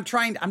that's why I'm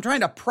trying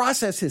to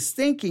process his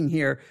thinking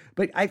here.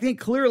 But I think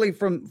clearly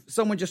from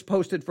someone just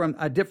posted from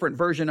a different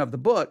version of the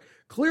book,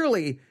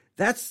 clearly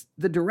that's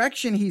the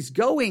direction he's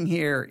going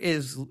here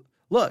is,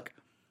 look,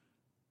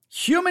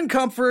 human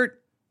comfort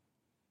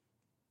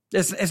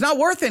it's not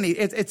worth any.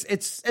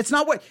 It's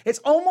not what it's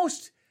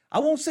almost. I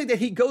won't say that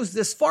he goes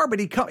this far,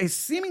 but it's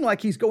seeming like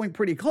he's going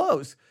pretty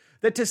close.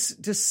 That to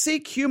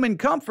seek human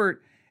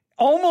comfort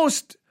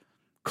almost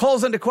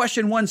calls into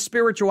question one's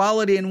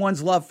spirituality and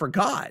one's love for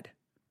God.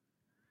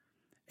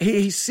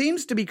 He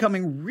seems to be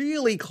coming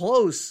really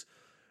close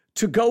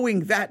to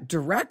going that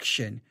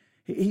direction.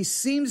 He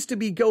seems to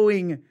be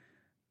going.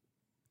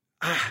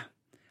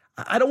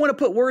 I don't want to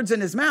put words in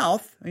his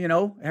mouth,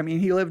 I mean,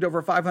 he lived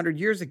over 500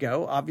 years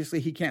ago. Obviously,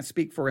 he can't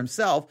speak for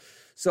himself.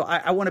 So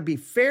I want to be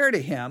fair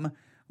to him,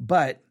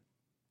 but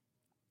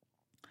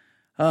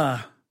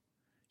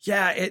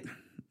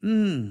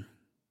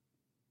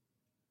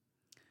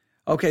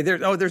Okay,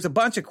 there's a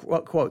bunch of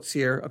quotes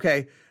here.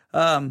 Okay.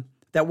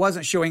 That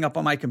wasn't showing up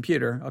on my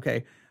computer.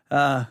 Okay.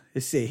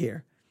 Let's see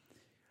here.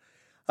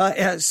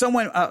 So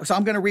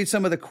I'm going to read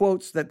some of the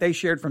quotes that they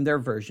shared from their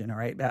version. All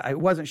right. It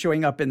wasn't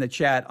showing up in the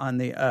chat on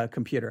the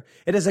computer.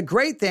 It is a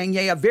great thing,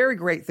 yea, a very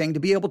great thing, to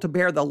be able to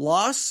bear the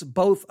loss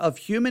both of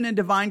human and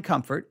divine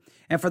comfort,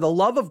 and for the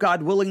love of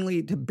God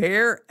willingly to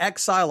bear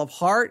exile of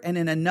heart and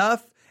in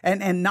enough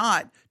and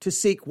not to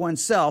seek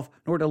oneself,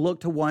 nor to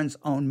look to one's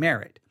own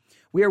merit.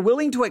 We are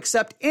willing to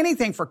accept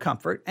anything for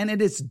comfort, and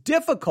it is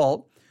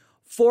difficult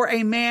for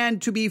a man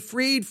to be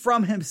freed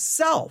from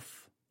himself.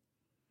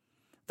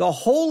 The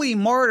holy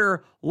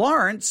martyr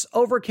Lawrence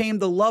overcame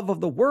the love of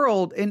the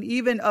world and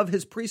even of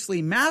his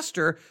priestly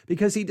master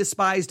because he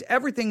despised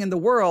everything in the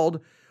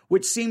world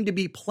which seemed to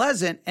be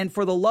pleasant, and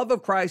for the love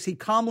of Christ he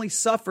calmly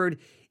suffered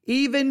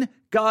even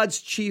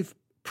God's chief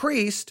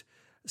priest,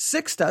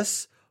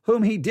 Sixtus,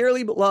 whom he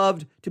dearly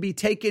loved, to be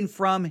taken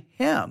from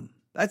him.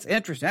 That's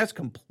interesting. That's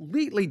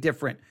completely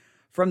different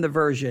from the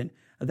version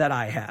that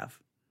I have.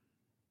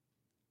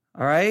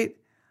 All right.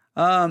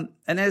 And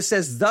then it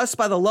says, thus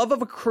by the love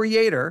of a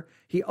creator,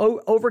 he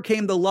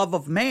overcame the love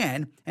of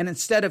man, and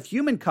instead of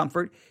human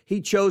comfort,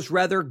 he chose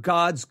rather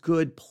God's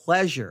good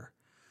pleasure.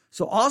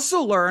 So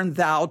also learn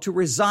thou to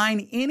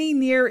resign any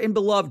near and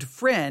beloved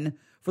friend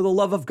for the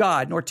love of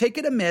God, nor take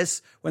it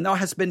amiss when thou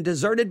hast been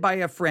deserted by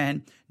a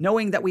friend,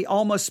 knowing that we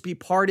all must be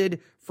parted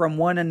from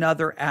one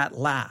another at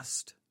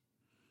last.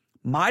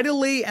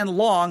 Mightily and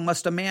long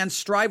must a man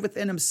strive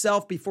within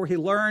himself before he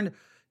learn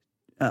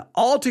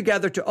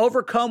altogether to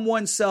overcome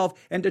oneself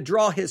and to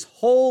draw his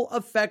whole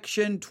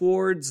affection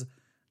towards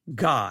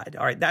God.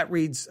 All right, that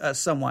reads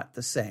somewhat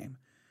the same.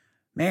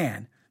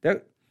 Man,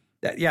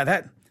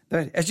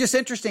 it's just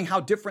interesting how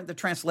different the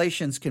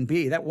translations can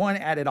be. That one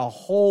added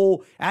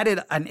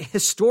an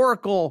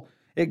historical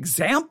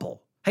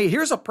example. Hey,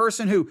 here's a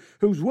person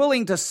who's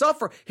willing to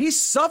suffer. He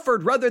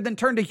suffered rather than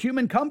turn to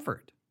human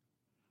comfort.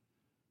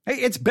 Hey,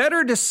 it's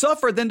better to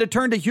suffer than to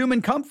turn to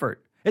human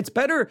comfort. It's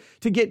better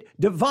to get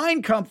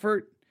divine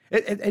comfort.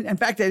 In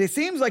fact, it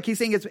seems like he's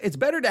saying it's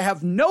better to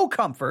have no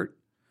comfort,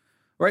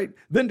 right,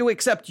 than to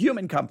accept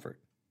human comfort.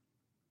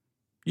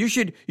 You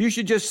should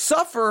just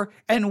suffer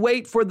and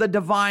wait for the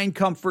divine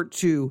comfort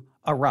to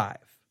arrive.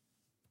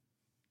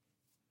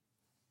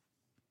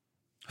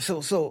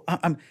 So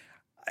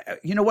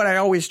you know what I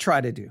always try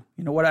to do?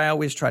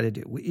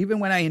 Even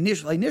when I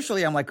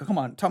initially I'm like, come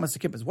on, Thomas à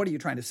Kempis, what are you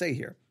trying to say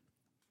here?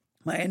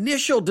 My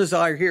initial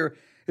desire here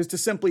is to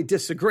simply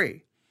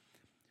disagree.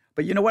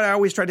 But you know what I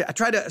always try to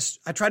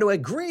I try to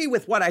agree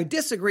with what I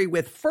disagree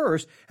with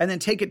first, and then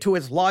take it to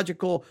its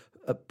logical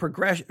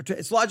progression, to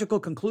its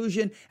logical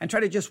conclusion, and try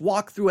to just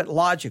walk through it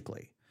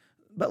logically.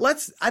 But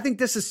I think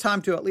this is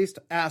time to at least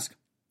ask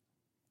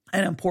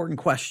an important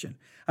question.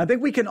 I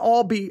think we can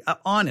all be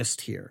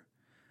honest here.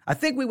 I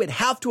think we would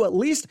have to at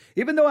least,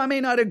 even though I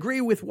may not agree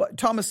with what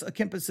Thomas à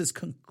Kempis's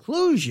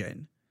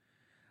conclusion,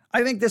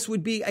 I think this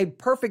would be a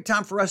perfect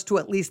time for us to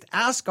at least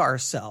ask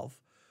ourselves,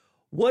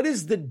 what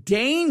is the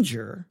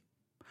danger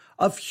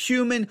of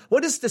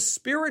what is the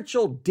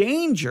spiritual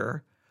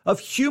danger of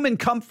human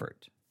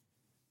comfort?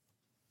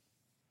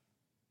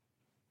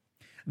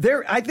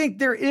 I think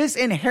there is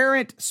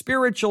inherent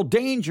spiritual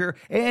danger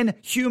in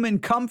human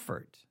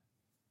comfort.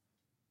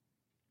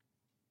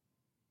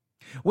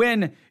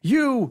 When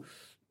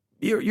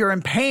you're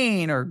in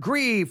pain or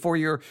grief, or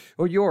you're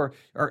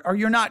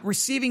not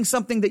receiving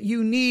something that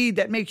you need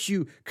that makes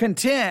you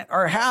content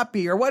or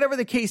happy, or whatever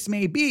the case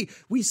may be,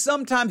 we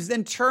sometimes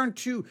then turn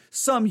to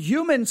some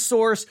human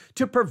source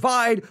to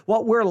provide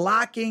what we're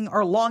lacking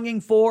or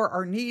longing for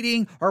or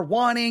needing or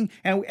wanting.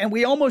 And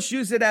we almost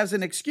use it as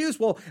an excuse.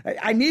 Well,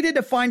 I needed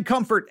to find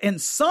comfort in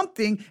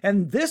something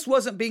and this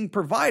wasn't being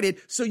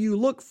provided. So you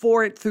look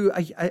for it through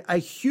a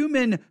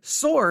human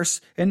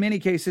source in many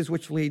cases,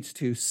 which leads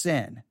to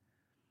sin.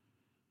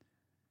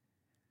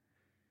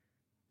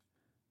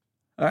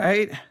 All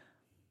right.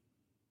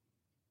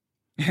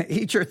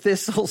 Eat your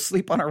thistle,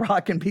 sleep on a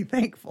rock, and be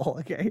thankful.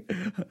 Okay.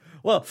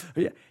 Well,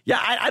 yeah,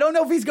 I don't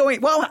know if he's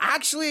going, well,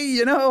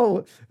 actually,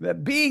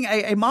 being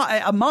a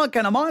monk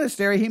in a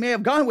monastery, he may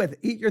have gone with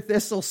eat your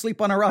thistle,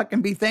 sleep on a rock,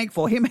 and be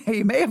thankful. He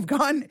may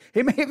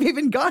have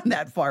even gone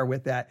that far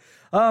with that.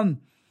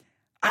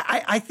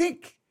 I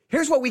think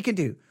here's what we can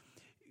do.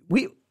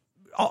 We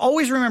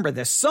always remember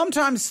this.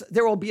 Sometimes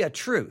there will be a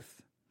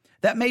truth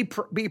that may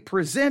be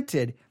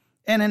presented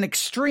in an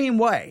extreme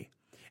way.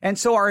 And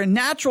so our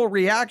natural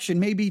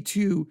reaction may be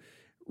to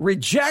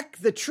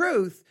reject the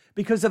truth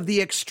because of the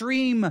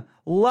extreme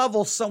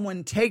level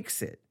someone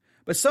takes it.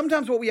 But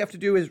sometimes what we have to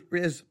do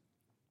is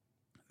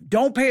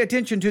don't pay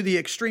attention to the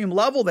extreme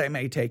level they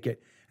may take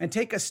it, and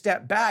take a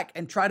step back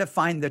and try to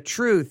find the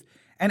truth,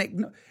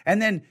 and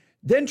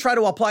then try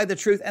to apply the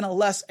truth in a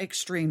less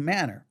extreme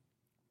manner.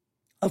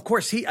 Of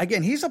course,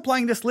 he's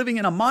applying this living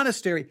in a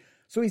monastery,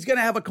 so he's going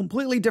to have a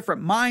completely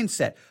different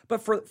mindset.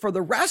 But for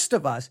the rest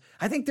of us,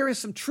 I think there is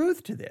some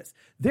truth to this.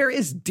 There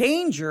is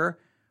danger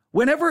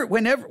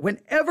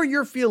whenever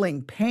you're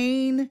feeling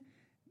pain,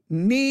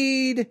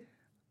 need,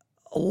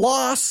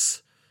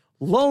 loss,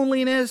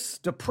 loneliness,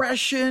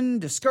 depression,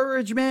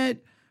 discouragement,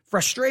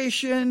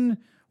 frustration,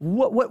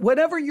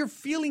 whatever you're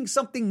feeling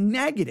something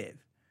negative,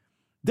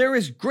 there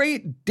is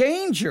great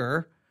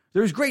danger.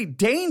 There's great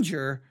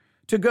danger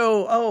to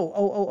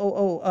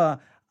go,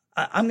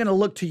 I'm going to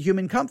look to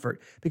human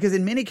comfort, because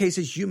in many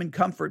cases, human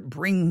comfort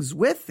brings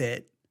with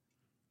it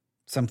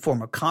some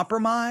form of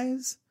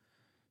compromise,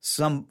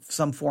 some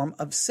form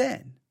of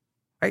sin,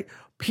 right?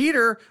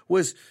 Peter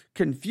was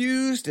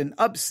confused and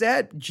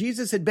upset.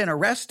 Jesus had been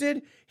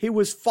arrested. He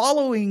was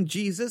following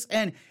Jesus.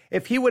 And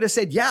if he would have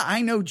said, yeah,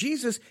 I know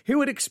Jesus, he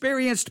would have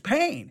experienced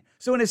pain.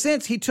 So in a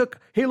sense, he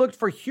looked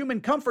for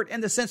human comfort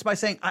in the sense by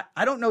saying,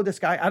 I don't know this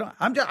guy.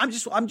 I'm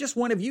just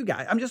one of you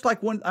guys. I'm just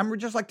like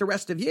the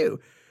rest of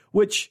you.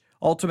 Which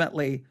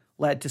ultimately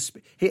led to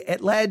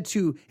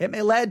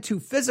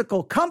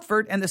physical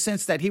comfort in the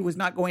sense that he was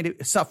not going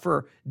to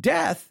suffer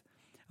death,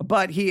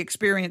 but he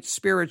experienced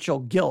spiritual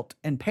guilt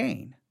and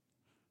pain.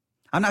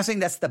 I'm not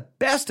saying that's the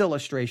best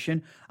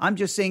illustration. I'm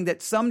just saying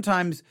that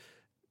sometimes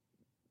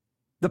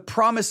the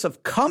promise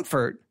of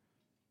comfort,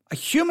 a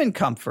human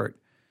comfort,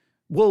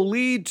 will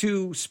lead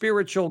to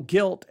spiritual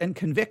guilt and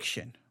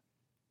conviction.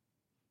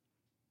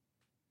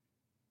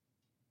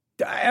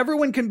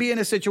 Everyone can be in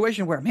a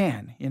situation where,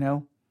 man,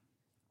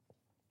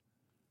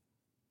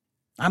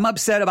 I'm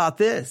upset about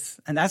this,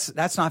 and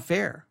that's not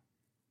fair.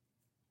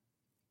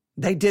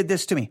 They did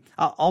this to me.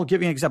 I'll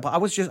give you an example.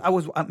 This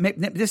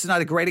is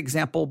not a great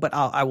example, but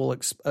I will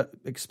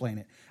explain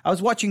it. I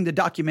was watching the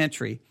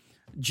documentary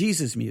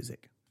Jesus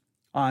Music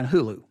on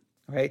Hulu.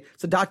 Right?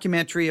 It's a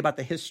documentary about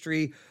the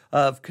history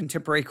of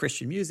contemporary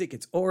Christian music,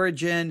 its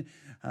origin,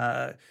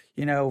 from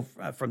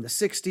the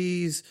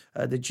 60s,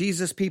 the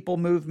Jesus People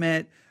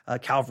movement,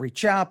 Calvary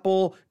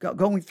Chapel,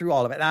 going through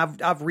all of it.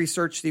 And I've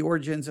researched the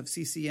origins of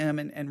CCM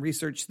and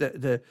researched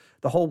the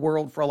whole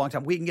world for a long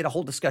time. We can get a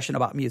whole discussion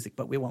about music,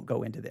 but we won't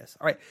go into this.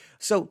 All right.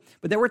 So,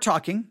 but they were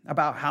talking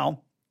about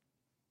how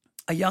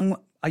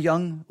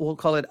we'll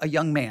call it a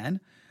young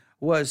man,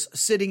 was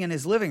sitting in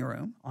his living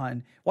room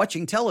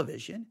watching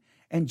television,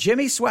 and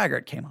Jimmy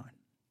Swaggart came on,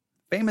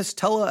 famous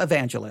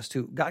televangelist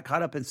who got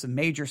caught up in some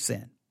major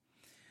sin.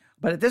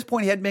 But at this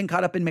point, he hadn't been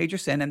caught up in major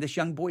sin, and this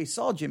young boy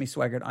saw Jimmy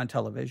Swaggart on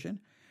television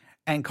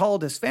and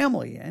called his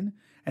family in,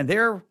 and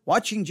they're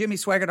watching Jimmy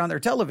Swaggart on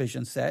their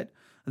television set.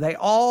 They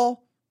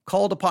all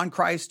called upon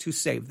Christ to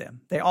save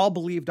them. They all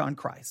believed on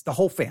Christ, the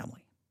whole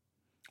family.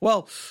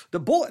 Well, the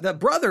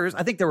brothers,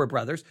 I think there were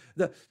brothers,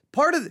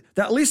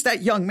 at least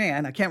that young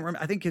man, I can't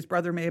remember, I think his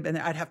brother may have been,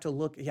 I'd have to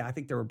look. Yeah, I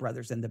think there were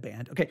brothers in the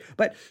band. Okay.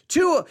 But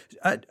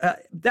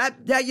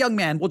that young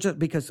man,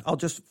 because I'll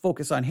just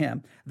focus on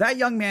him. That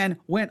young man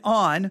went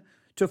on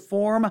to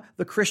form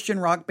the Christian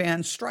rock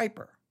band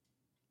Stryper.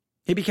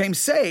 He became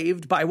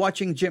saved by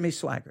watching Jimmy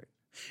Swaggart,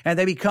 and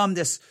they become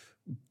this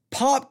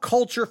pop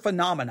culture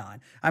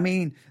phenomenon. I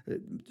mean,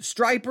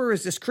 Stryper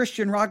is this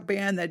Christian rock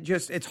band that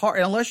it's hard,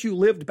 unless you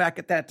lived back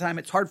at that time,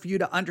 it's hard for you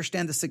to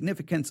understand the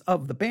significance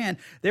of the band.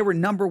 They were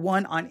number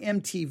one on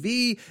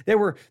MTV. They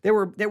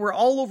were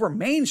all over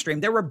mainstream.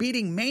 They were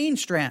beating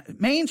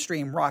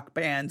mainstream rock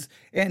bands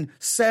in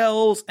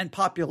sales and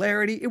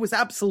popularity. It was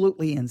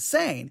absolutely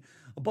insane.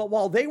 But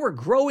while they were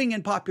growing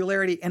in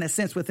popularity in a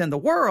sense within the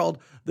world,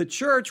 the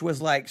church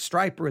was like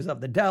stripers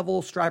of the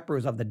devil,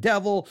 stripers of the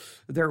devil.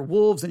 They're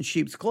wolves in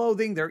sheep's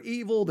clothing. They're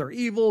evil. They're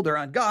evil. They're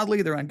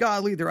ungodly. They're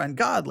ungodly. They're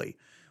ungodly.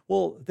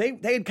 Well, they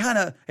had kind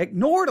of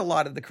ignored a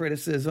lot of the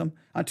criticism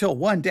until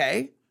one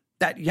day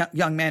that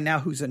young man now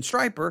who's in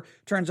Striper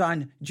turns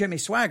on Jimmy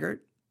Swaggart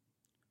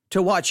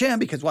to watch him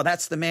because, well,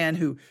 that's the man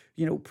who,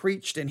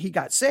 preached and he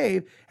got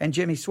saved. And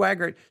Jimmy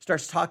Swaggart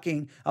starts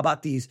talking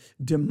about these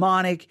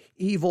demonic,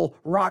 evil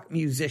rock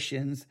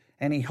musicians,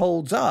 and he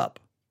holds up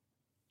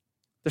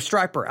the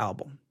Striper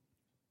album.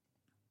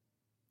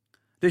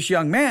 This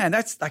young man,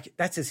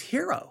 that's his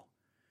hero.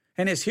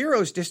 And his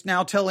hero's just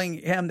now telling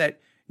him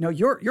that, no,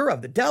 you're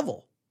of the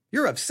devil.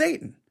 You're of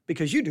Satan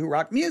because you do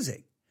rock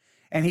music.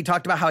 And he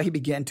talked about how he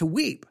began to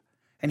weep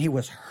and he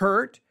was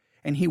hurt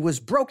and he was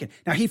broken.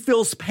 Now he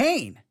feels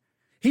pain.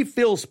 He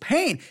feels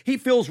pain. He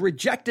feels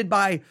rejected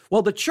by,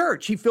 the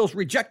church. He feels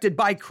rejected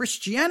by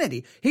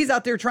Christianity. He's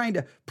out there trying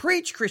to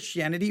preach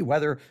Christianity,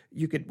 whether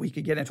we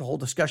could get into a whole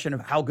discussion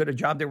of how good a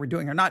job they were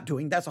doing or not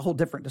doing. That's a whole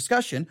different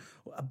discussion.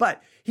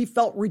 But he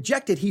felt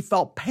rejected. He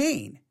felt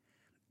pain.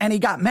 And he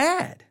got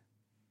mad.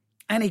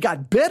 And he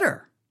got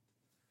bitter.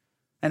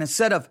 And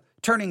instead of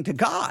turning to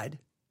God,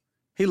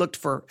 he looked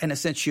for, in a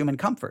sense, human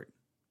comfort.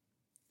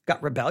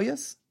 Got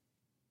rebellious,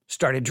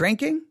 started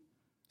drinking,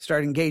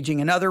 started engaging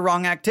in other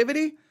wrong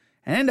activity,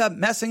 and ended up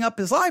messing up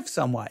his life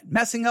somewhat,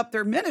 messing up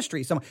their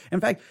ministry somewhat. In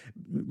fact,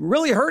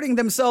 really hurting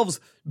themselves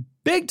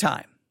big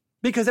time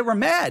because they were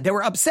mad. They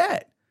were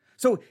upset.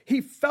 So he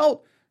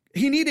felt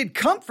he needed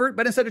comfort,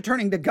 but instead of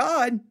turning to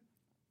God,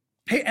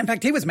 in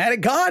fact, he was mad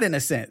at God in a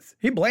sense.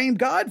 He blamed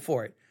God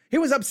for it. He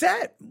was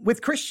upset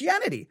with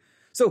Christianity.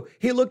 So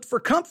he looked for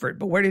comfort.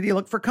 But where did he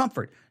look for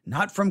comfort?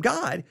 Not from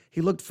God.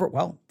 He looked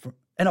for,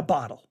 in a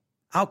bottle,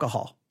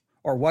 alcohol,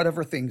 or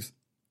whatever things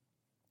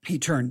he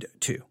turned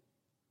to.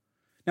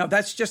 Now,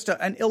 that's just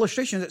an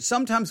illustration that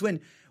sometimes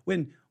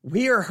when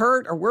we are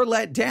hurt or we're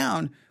let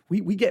down,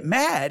 we get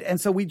mad. And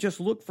so we just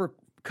look for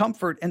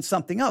comfort in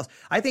something else.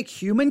 I think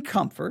human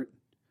comfort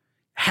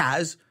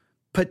has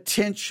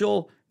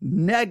potential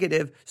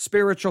negative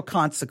spiritual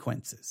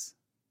consequences.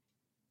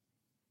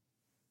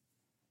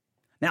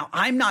 Now,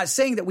 I'm not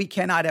saying that we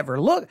cannot ever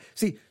look.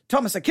 See,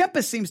 Thomas à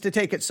Kempis seems to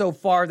take it so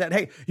far that,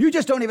 hey, you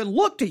just don't even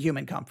look to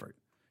human comfort.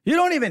 You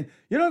don't even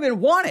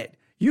want it.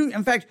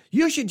 In fact,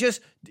 you should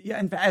just,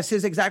 as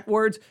his exact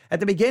words at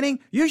the beginning,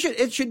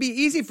 it should be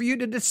easy for you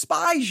to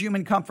despise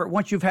human comfort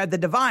once you've had the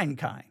divine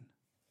kind.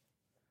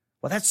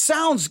 Well, that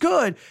sounds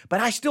good,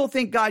 but I still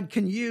think God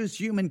can use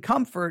human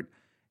comfort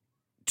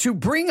to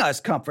bring us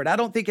comfort. I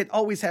don't think it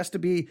always has to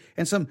be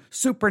in some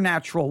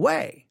supernatural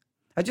way.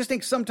 I just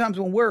think sometimes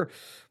when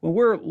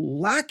we're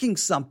lacking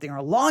something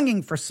or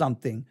longing for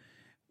something,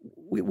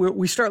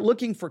 we start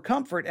looking for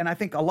comfort, and I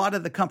think a lot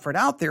of the comfort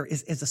out there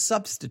is a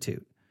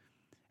substitute.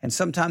 And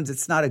sometimes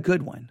it's not a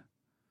good one.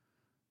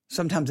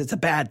 Sometimes it's a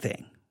bad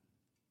thing.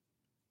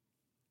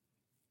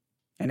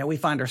 And then we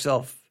find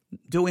ourselves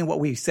doing what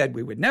we said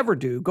we would never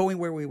do, going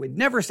where we would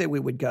never say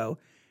we would go,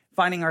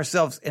 finding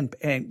ourselves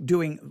and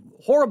doing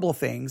horrible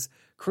things,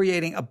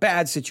 creating a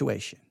bad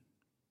situation.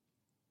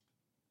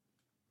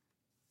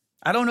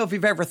 I don't know if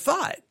you've ever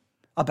thought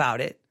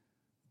about it,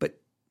 but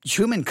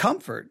human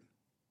comfort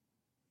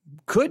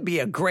could be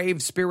a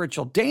grave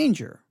spiritual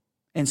danger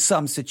in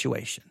some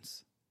situations.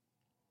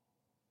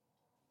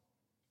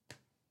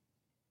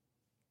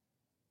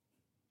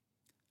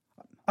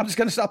 I'm just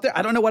going to stop there.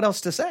 I don't know what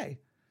else to say.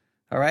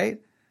 All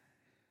right.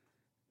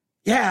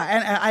 Yeah.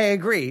 And I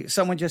agree.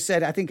 Someone just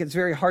said, I think it's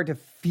very hard to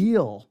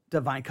feel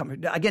divine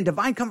comfort. Again,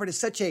 divine comfort is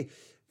such a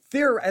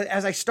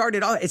as I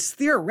started off, it's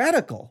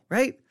theoretical,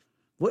 right?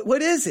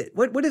 What is it?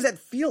 What does that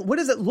feel? What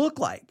does it look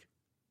like?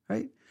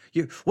 Right?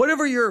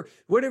 Whatever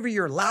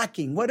you're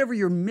lacking, whatever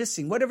you're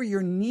missing, whatever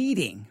you're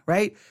needing,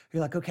 right?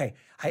 You're like, okay,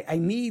 I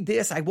need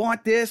this. I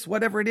want this,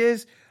 whatever it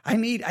is. I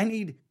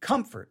need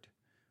comfort.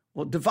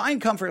 Well, divine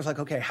comfort is like,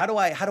 okay, how do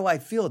I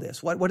feel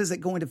this? What is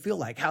it going to feel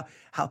like?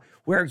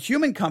 Where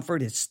human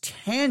comfort is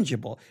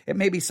tangible, it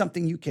may be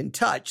something you can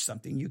touch,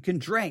 something you can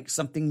drink,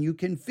 something you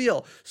can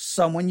feel,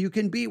 someone you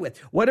can be with.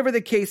 Whatever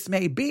the case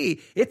may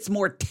be, it's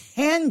more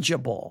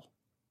tangible.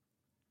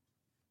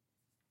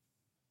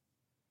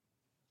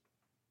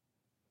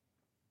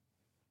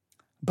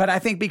 But I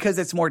think because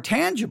it's more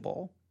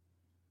tangible,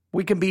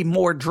 we can be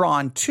more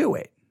drawn to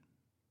it.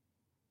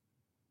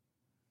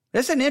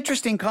 That's an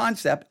interesting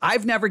concept.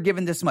 I've never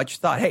given this much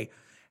thought.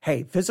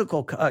 Hey,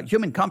 physical,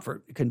 human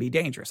comfort can be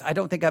dangerous. I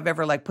don't think I've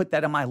ever put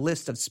that on my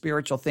list of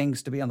spiritual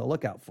things to be on the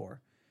lookout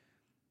for.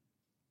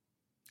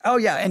 Oh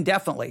yeah, and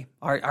definitely.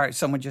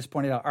 Someone just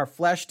pointed out, our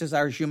flesh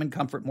desires human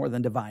comfort more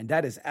than divine.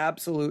 That is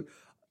absolute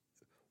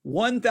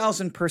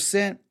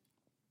 1,000%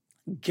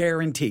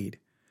 guaranteed.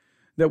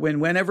 That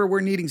whenever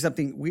we're needing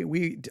something,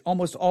 we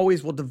almost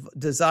always will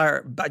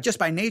desire, just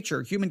by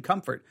nature, human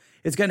comfort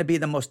is going to be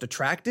the most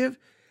attractive.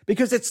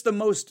 Because it's the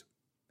most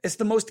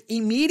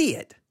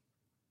immediate.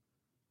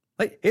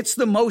 It's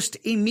the most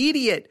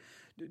immediate.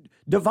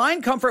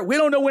 Divine comfort, we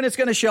don't know when it's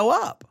going to show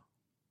up.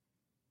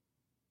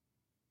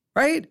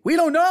 right? We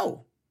don't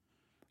know.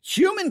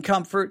 Human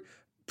comfort,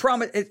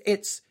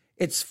 it's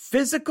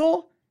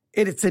physical,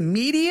 it's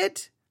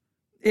immediate,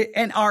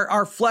 and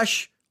our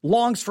flesh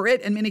longs for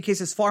it in many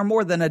cases far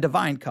more than a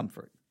divine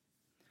comfort.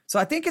 So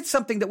I think it's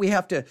something that we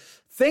have to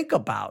think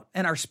about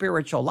in our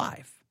spiritual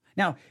life.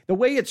 Now, the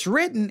way it's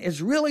written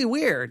is really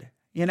weird,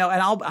 and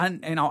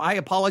I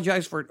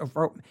apologize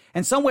for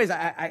in some ways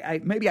I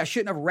maybe I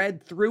shouldn't have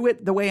read through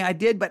it the way I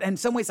did, but in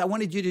some ways I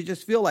wanted you to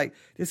just feel like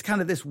it's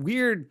kind of this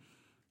weird,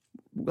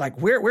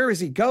 like where is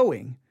he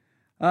going?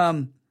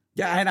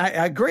 Yeah, and I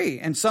agree.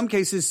 In some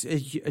cases,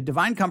 a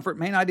divine comfort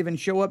may not even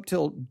show up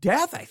till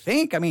death, I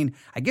think. I mean,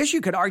 I guess you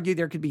could argue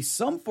there could be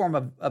some form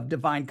of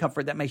divine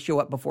comfort that may show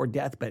up before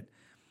death, but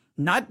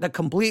not the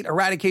complete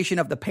eradication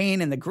of the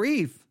pain and the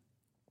grief.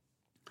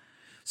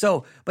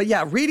 So, but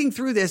yeah, reading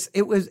through this,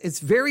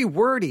 it's very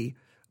wordy,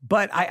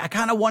 but I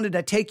kind of wanted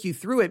to take you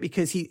through it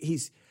because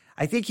he's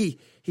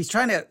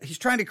trying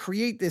to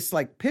create this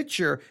like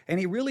picture,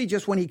 and he really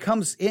just, when he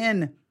comes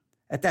in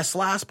at this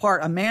last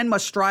part, a man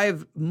must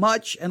strive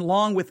much and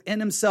long within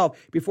himself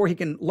before he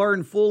can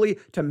learn fully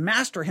to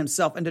master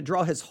himself and to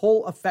draw his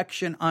whole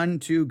affection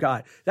unto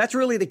God. That's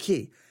really the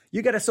key.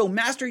 You got to so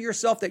master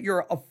yourself that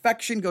your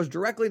affection goes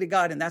directly to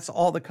God, and that's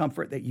all the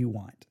comfort that you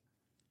want.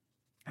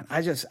 And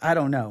I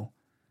don't know.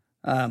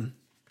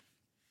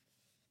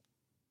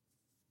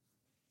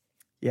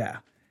 Yeah.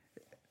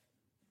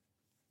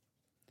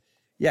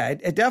 Yeah,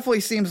 it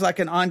definitely seems like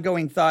an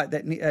ongoing thought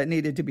that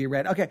needed to be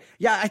read. Okay.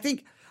 Yeah, I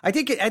think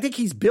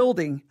he's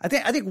building. I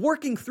think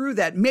working through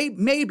that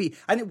maybe.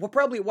 I think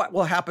probably what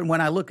will happen when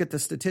I look at the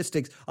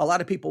statistics, a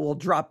lot of people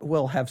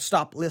will have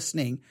stopped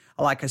listening.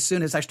 Like as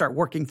soon as I start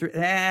working through,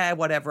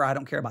 whatever, I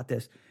don't care about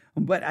this.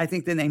 But I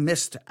think then they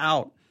missed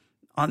out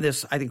on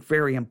this, I think,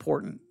 very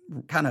important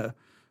kind of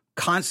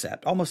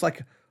concept, almost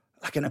like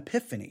an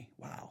epiphany.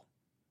 Wow.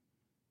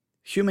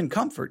 Human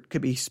comfort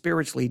could be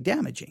spiritually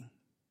damaging.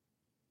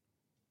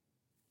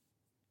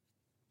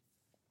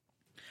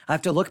 I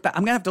have to look back.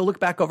 I'm going to have to look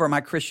back over my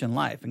Christian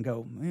life and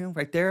go,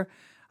 right there,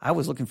 I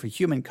was looking for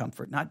human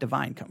comfort, not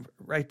divine comfort.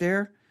 Right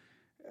there.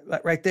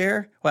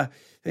 Well,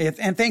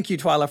 and thank you,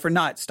 Twyla, for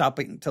not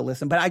stopping to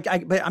listen. But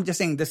I'm just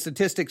saying the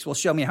statistics will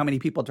show me how many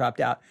people dropped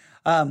out.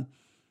 But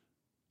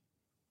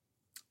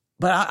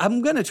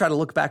I'm going to try to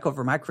look back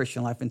over my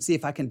Christian life and see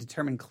if I can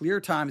determine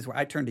clear times where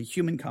I turn to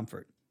human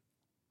comfort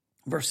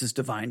versus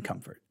divine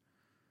comfort.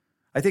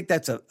 I think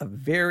that's a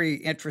very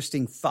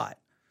interesting thought.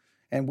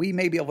 And we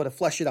may be able to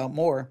flesh it out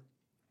more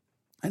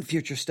in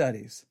future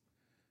studies.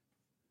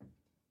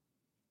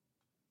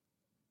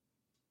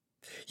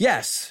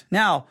 Yes.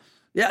 Now,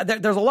 yeah,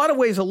 there's a lot of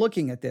ways of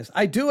looking at this.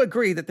 I do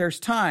agree that there's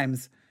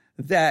times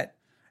that,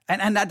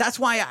 and that's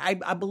why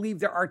I believe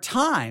there are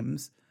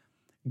times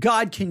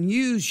God can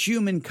use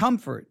human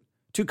comfort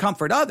to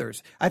comfort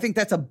others. I think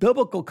that's a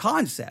biblical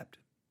concept.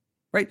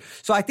 Right?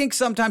 So I think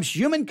sometimes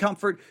human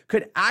comfort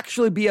could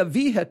actually be a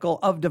vehicle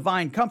of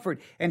divine comfort.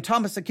 And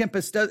Thomas à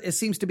Kempis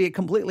seems to be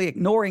completely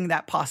ignoring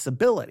that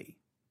possibility.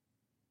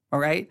 All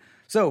right?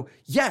 So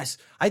yes,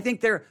 I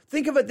think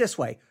think of it this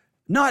way.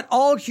 Not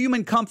all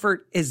human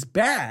comfort is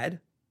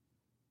bad.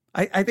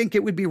 I think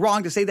it would be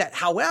wrong to say that.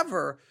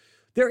 However,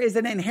 there is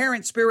an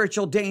inherent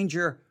spiritual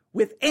danger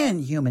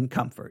within human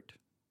comfort.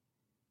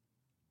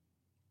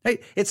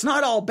 Hey, it's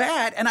not all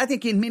bad, and I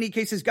think in many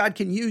cases God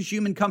can use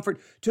human comfort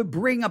to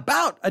bring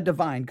about a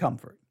divine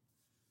comfort.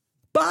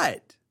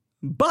 But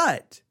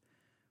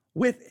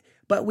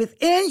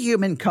within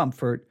human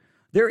comfort,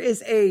 there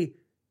is a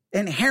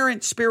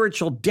inherent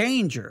spiritual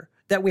danger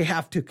that we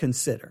have to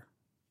consider.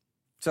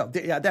 So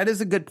yeah, that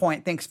is a good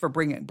point. Thanks for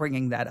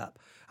bringing that up.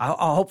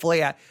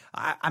 Hopefully,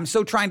 I'm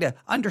so trying to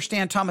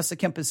understand Thomas à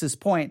Kempis's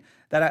point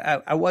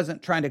that I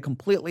wasn't trying to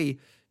completely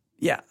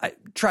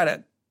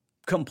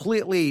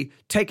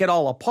take it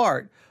all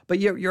apart. But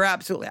you're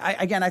absolutely,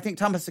 I think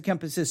Thomas à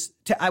Kempis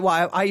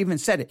I even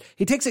said it.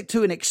 He takes it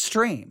to an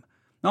extreme.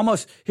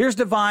 Almost, here's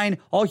divine,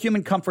 all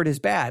human comfort is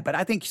bad. But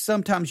I think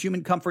sometimes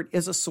human comfort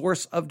is a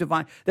source of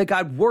divine, that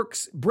God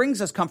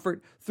brings us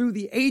comfort through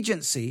the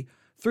agency,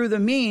 through the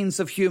means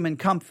of human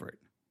comfort.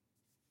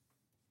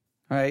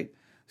 All right?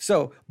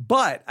 So,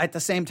 but at the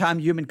same time,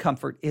 human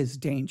comfort is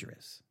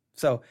dangerous.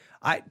 So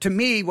to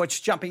me, what's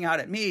jumping out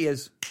at me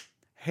is,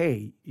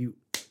 hey, you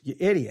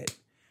idiot.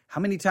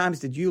 How many times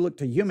did you look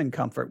to human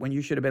comfort when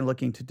you should have been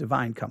looking to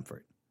divine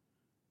comfort?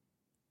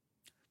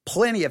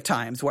 Plenty of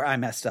times where I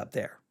messed up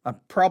there.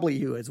 Probably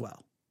you as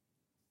well.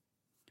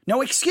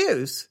 No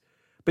excuse,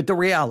 but the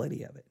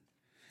reality of it.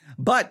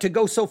 But to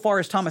go so far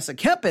as Thomas à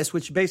Kempis,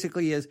 which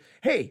basically is,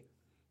 hey,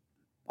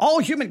 all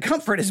human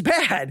comfort is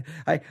bad,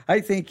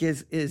 I think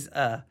is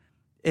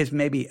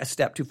maybe a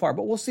step too far.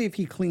 But we'll see if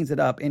he cleans it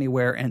up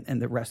anywhere in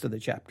the rest of the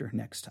chapter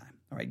next time.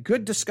 All right,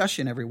 good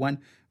discussion, everyone.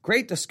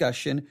 Great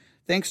discussion.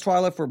 Thanks,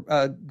 Twyla, for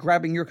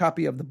grabbing your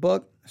copy of the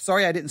book.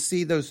 Sorry I didn't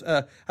see those.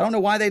 I don't know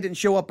why they didn't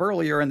show up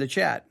earlier in the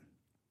chat.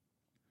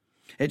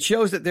 It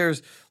shows that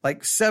there's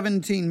like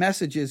 17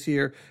 messages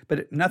here,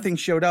 but nothing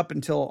showed up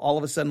until all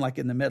of a sudden, like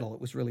in the middle.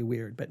 It was really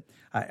weird. But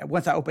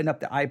once I opened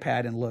up the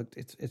iPad and looked,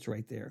 it's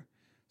right there.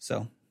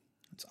 So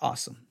It's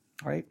awesome.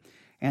 All right.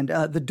 And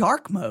the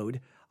dark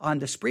mode on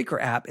the Spreaker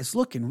app is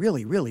looking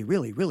really, really,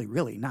 really, really,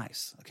 really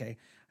nice. Okay.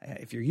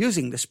 If you're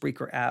using the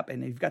Spreaker app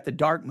and you've got the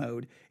dark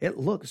mode, it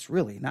looks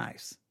really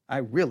nice. I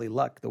really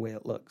like the way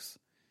it looks.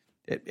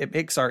 It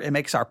makes our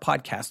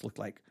podcast look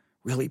like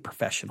really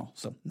professional.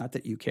 So not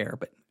that you care,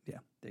 but yeah,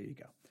 there you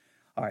go.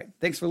 All right.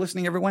 Thanks for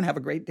listening, everyone. Have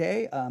a great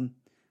day.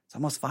 It's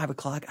almost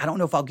 5:00. I don't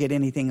know if I'll get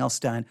anything else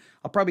done.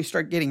 I'll probably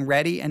start getting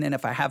ready. And then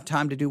if I have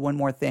time to do one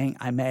more thing,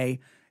 I may.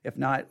 If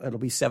not, it'll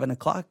be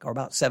 7:00 or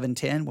about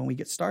 7:10 when we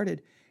get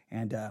started.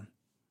 And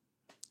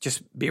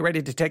just be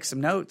ready to take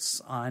some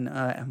notes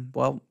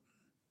on,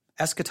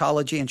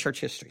 eschatology and church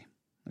history.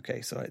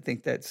 Okay, so I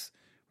think that's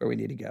where we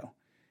need to go.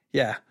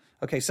 Yeah.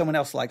 Okay, someone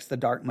else likes the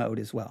dark mode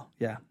as well.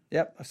 Yeah.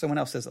 Yep. Someone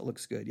else says it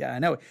looks good. Yeah, I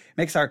know. It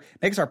makes our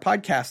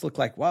podcast look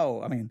like,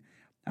 whoa. I mean,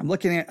 I'm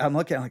looking at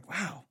like,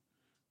 wow,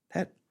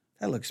 that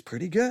looks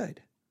pretty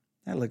good.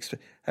 That looks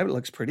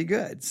pretty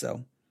good.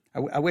 So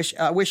I wish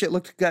it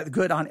looked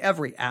good on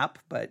every app,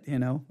 but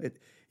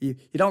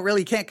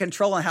you can't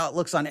control how it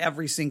looks on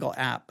every single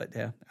app. But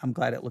yeah, I'm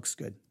glad it looks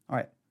good. All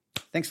right.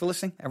 Thanks for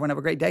listening. Everyone have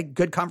a great day.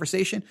 Good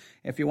conversation.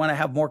 If you want to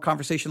have more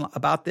conversation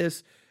about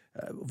this,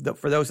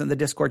 for those in the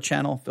Discord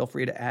channel, feel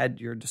free to add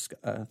your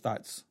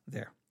thoughts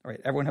there. All right.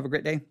 Everyone have a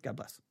great day. God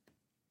bless.